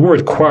 the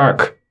word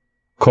quark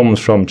comes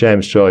from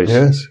James Joyce.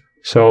 Yes.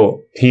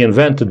 So he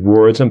invented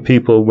words and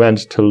people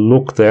went to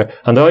look there.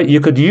 And you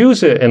could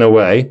use it in a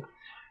way,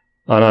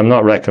 and I'm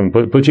not reckoning,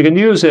 but you can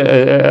use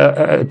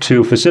it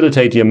to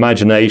facilitate the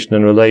imagination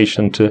in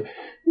relation to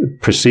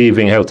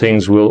perceiving how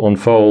things will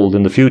unfold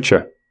in the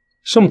future.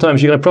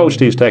 Sometimes you can approach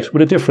these texts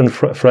with a different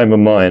frame of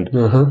mind.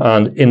 Mm-hmm.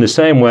 And in the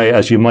same way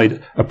as you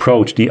might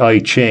approach the I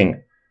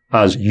Ching,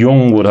 as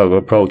Jung would have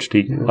approached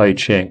the I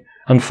Ching,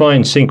 and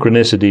find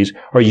synchronicities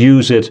or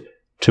use it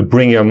to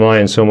bring your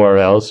mind somewhere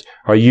else,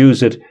 or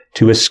use it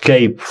to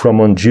escape from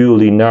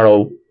unduly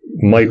narrow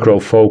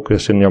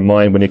micro-focus in your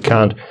mind when you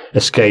can't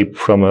escape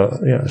from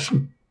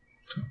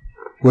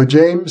Well,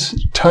 James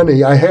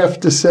Tunney, I have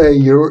to say,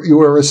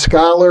 you are a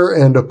scholar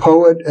and a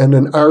poet and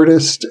an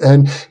artist,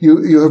 and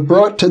you have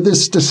brought to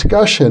this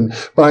discussion,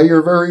 by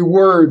your very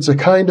words, a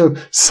kind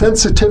of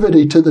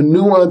sensitivity to the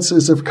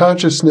nuances of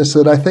consciousness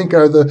that I think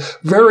are the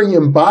very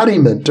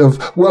embodiment of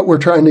what we're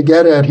trying to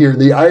get at here,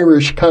 the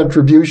Irish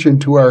contribution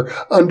to our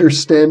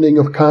understanding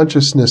of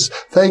consciousness.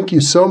 Thank you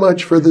so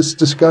much for this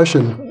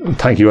discussion.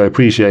 Thank you. I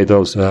appreciate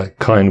those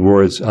kind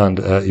words, and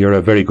you're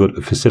a very good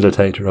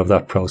facilitator of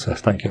that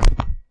process. Thank you.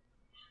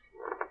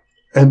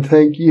 And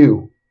thank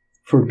you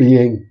for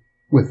being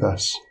with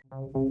us.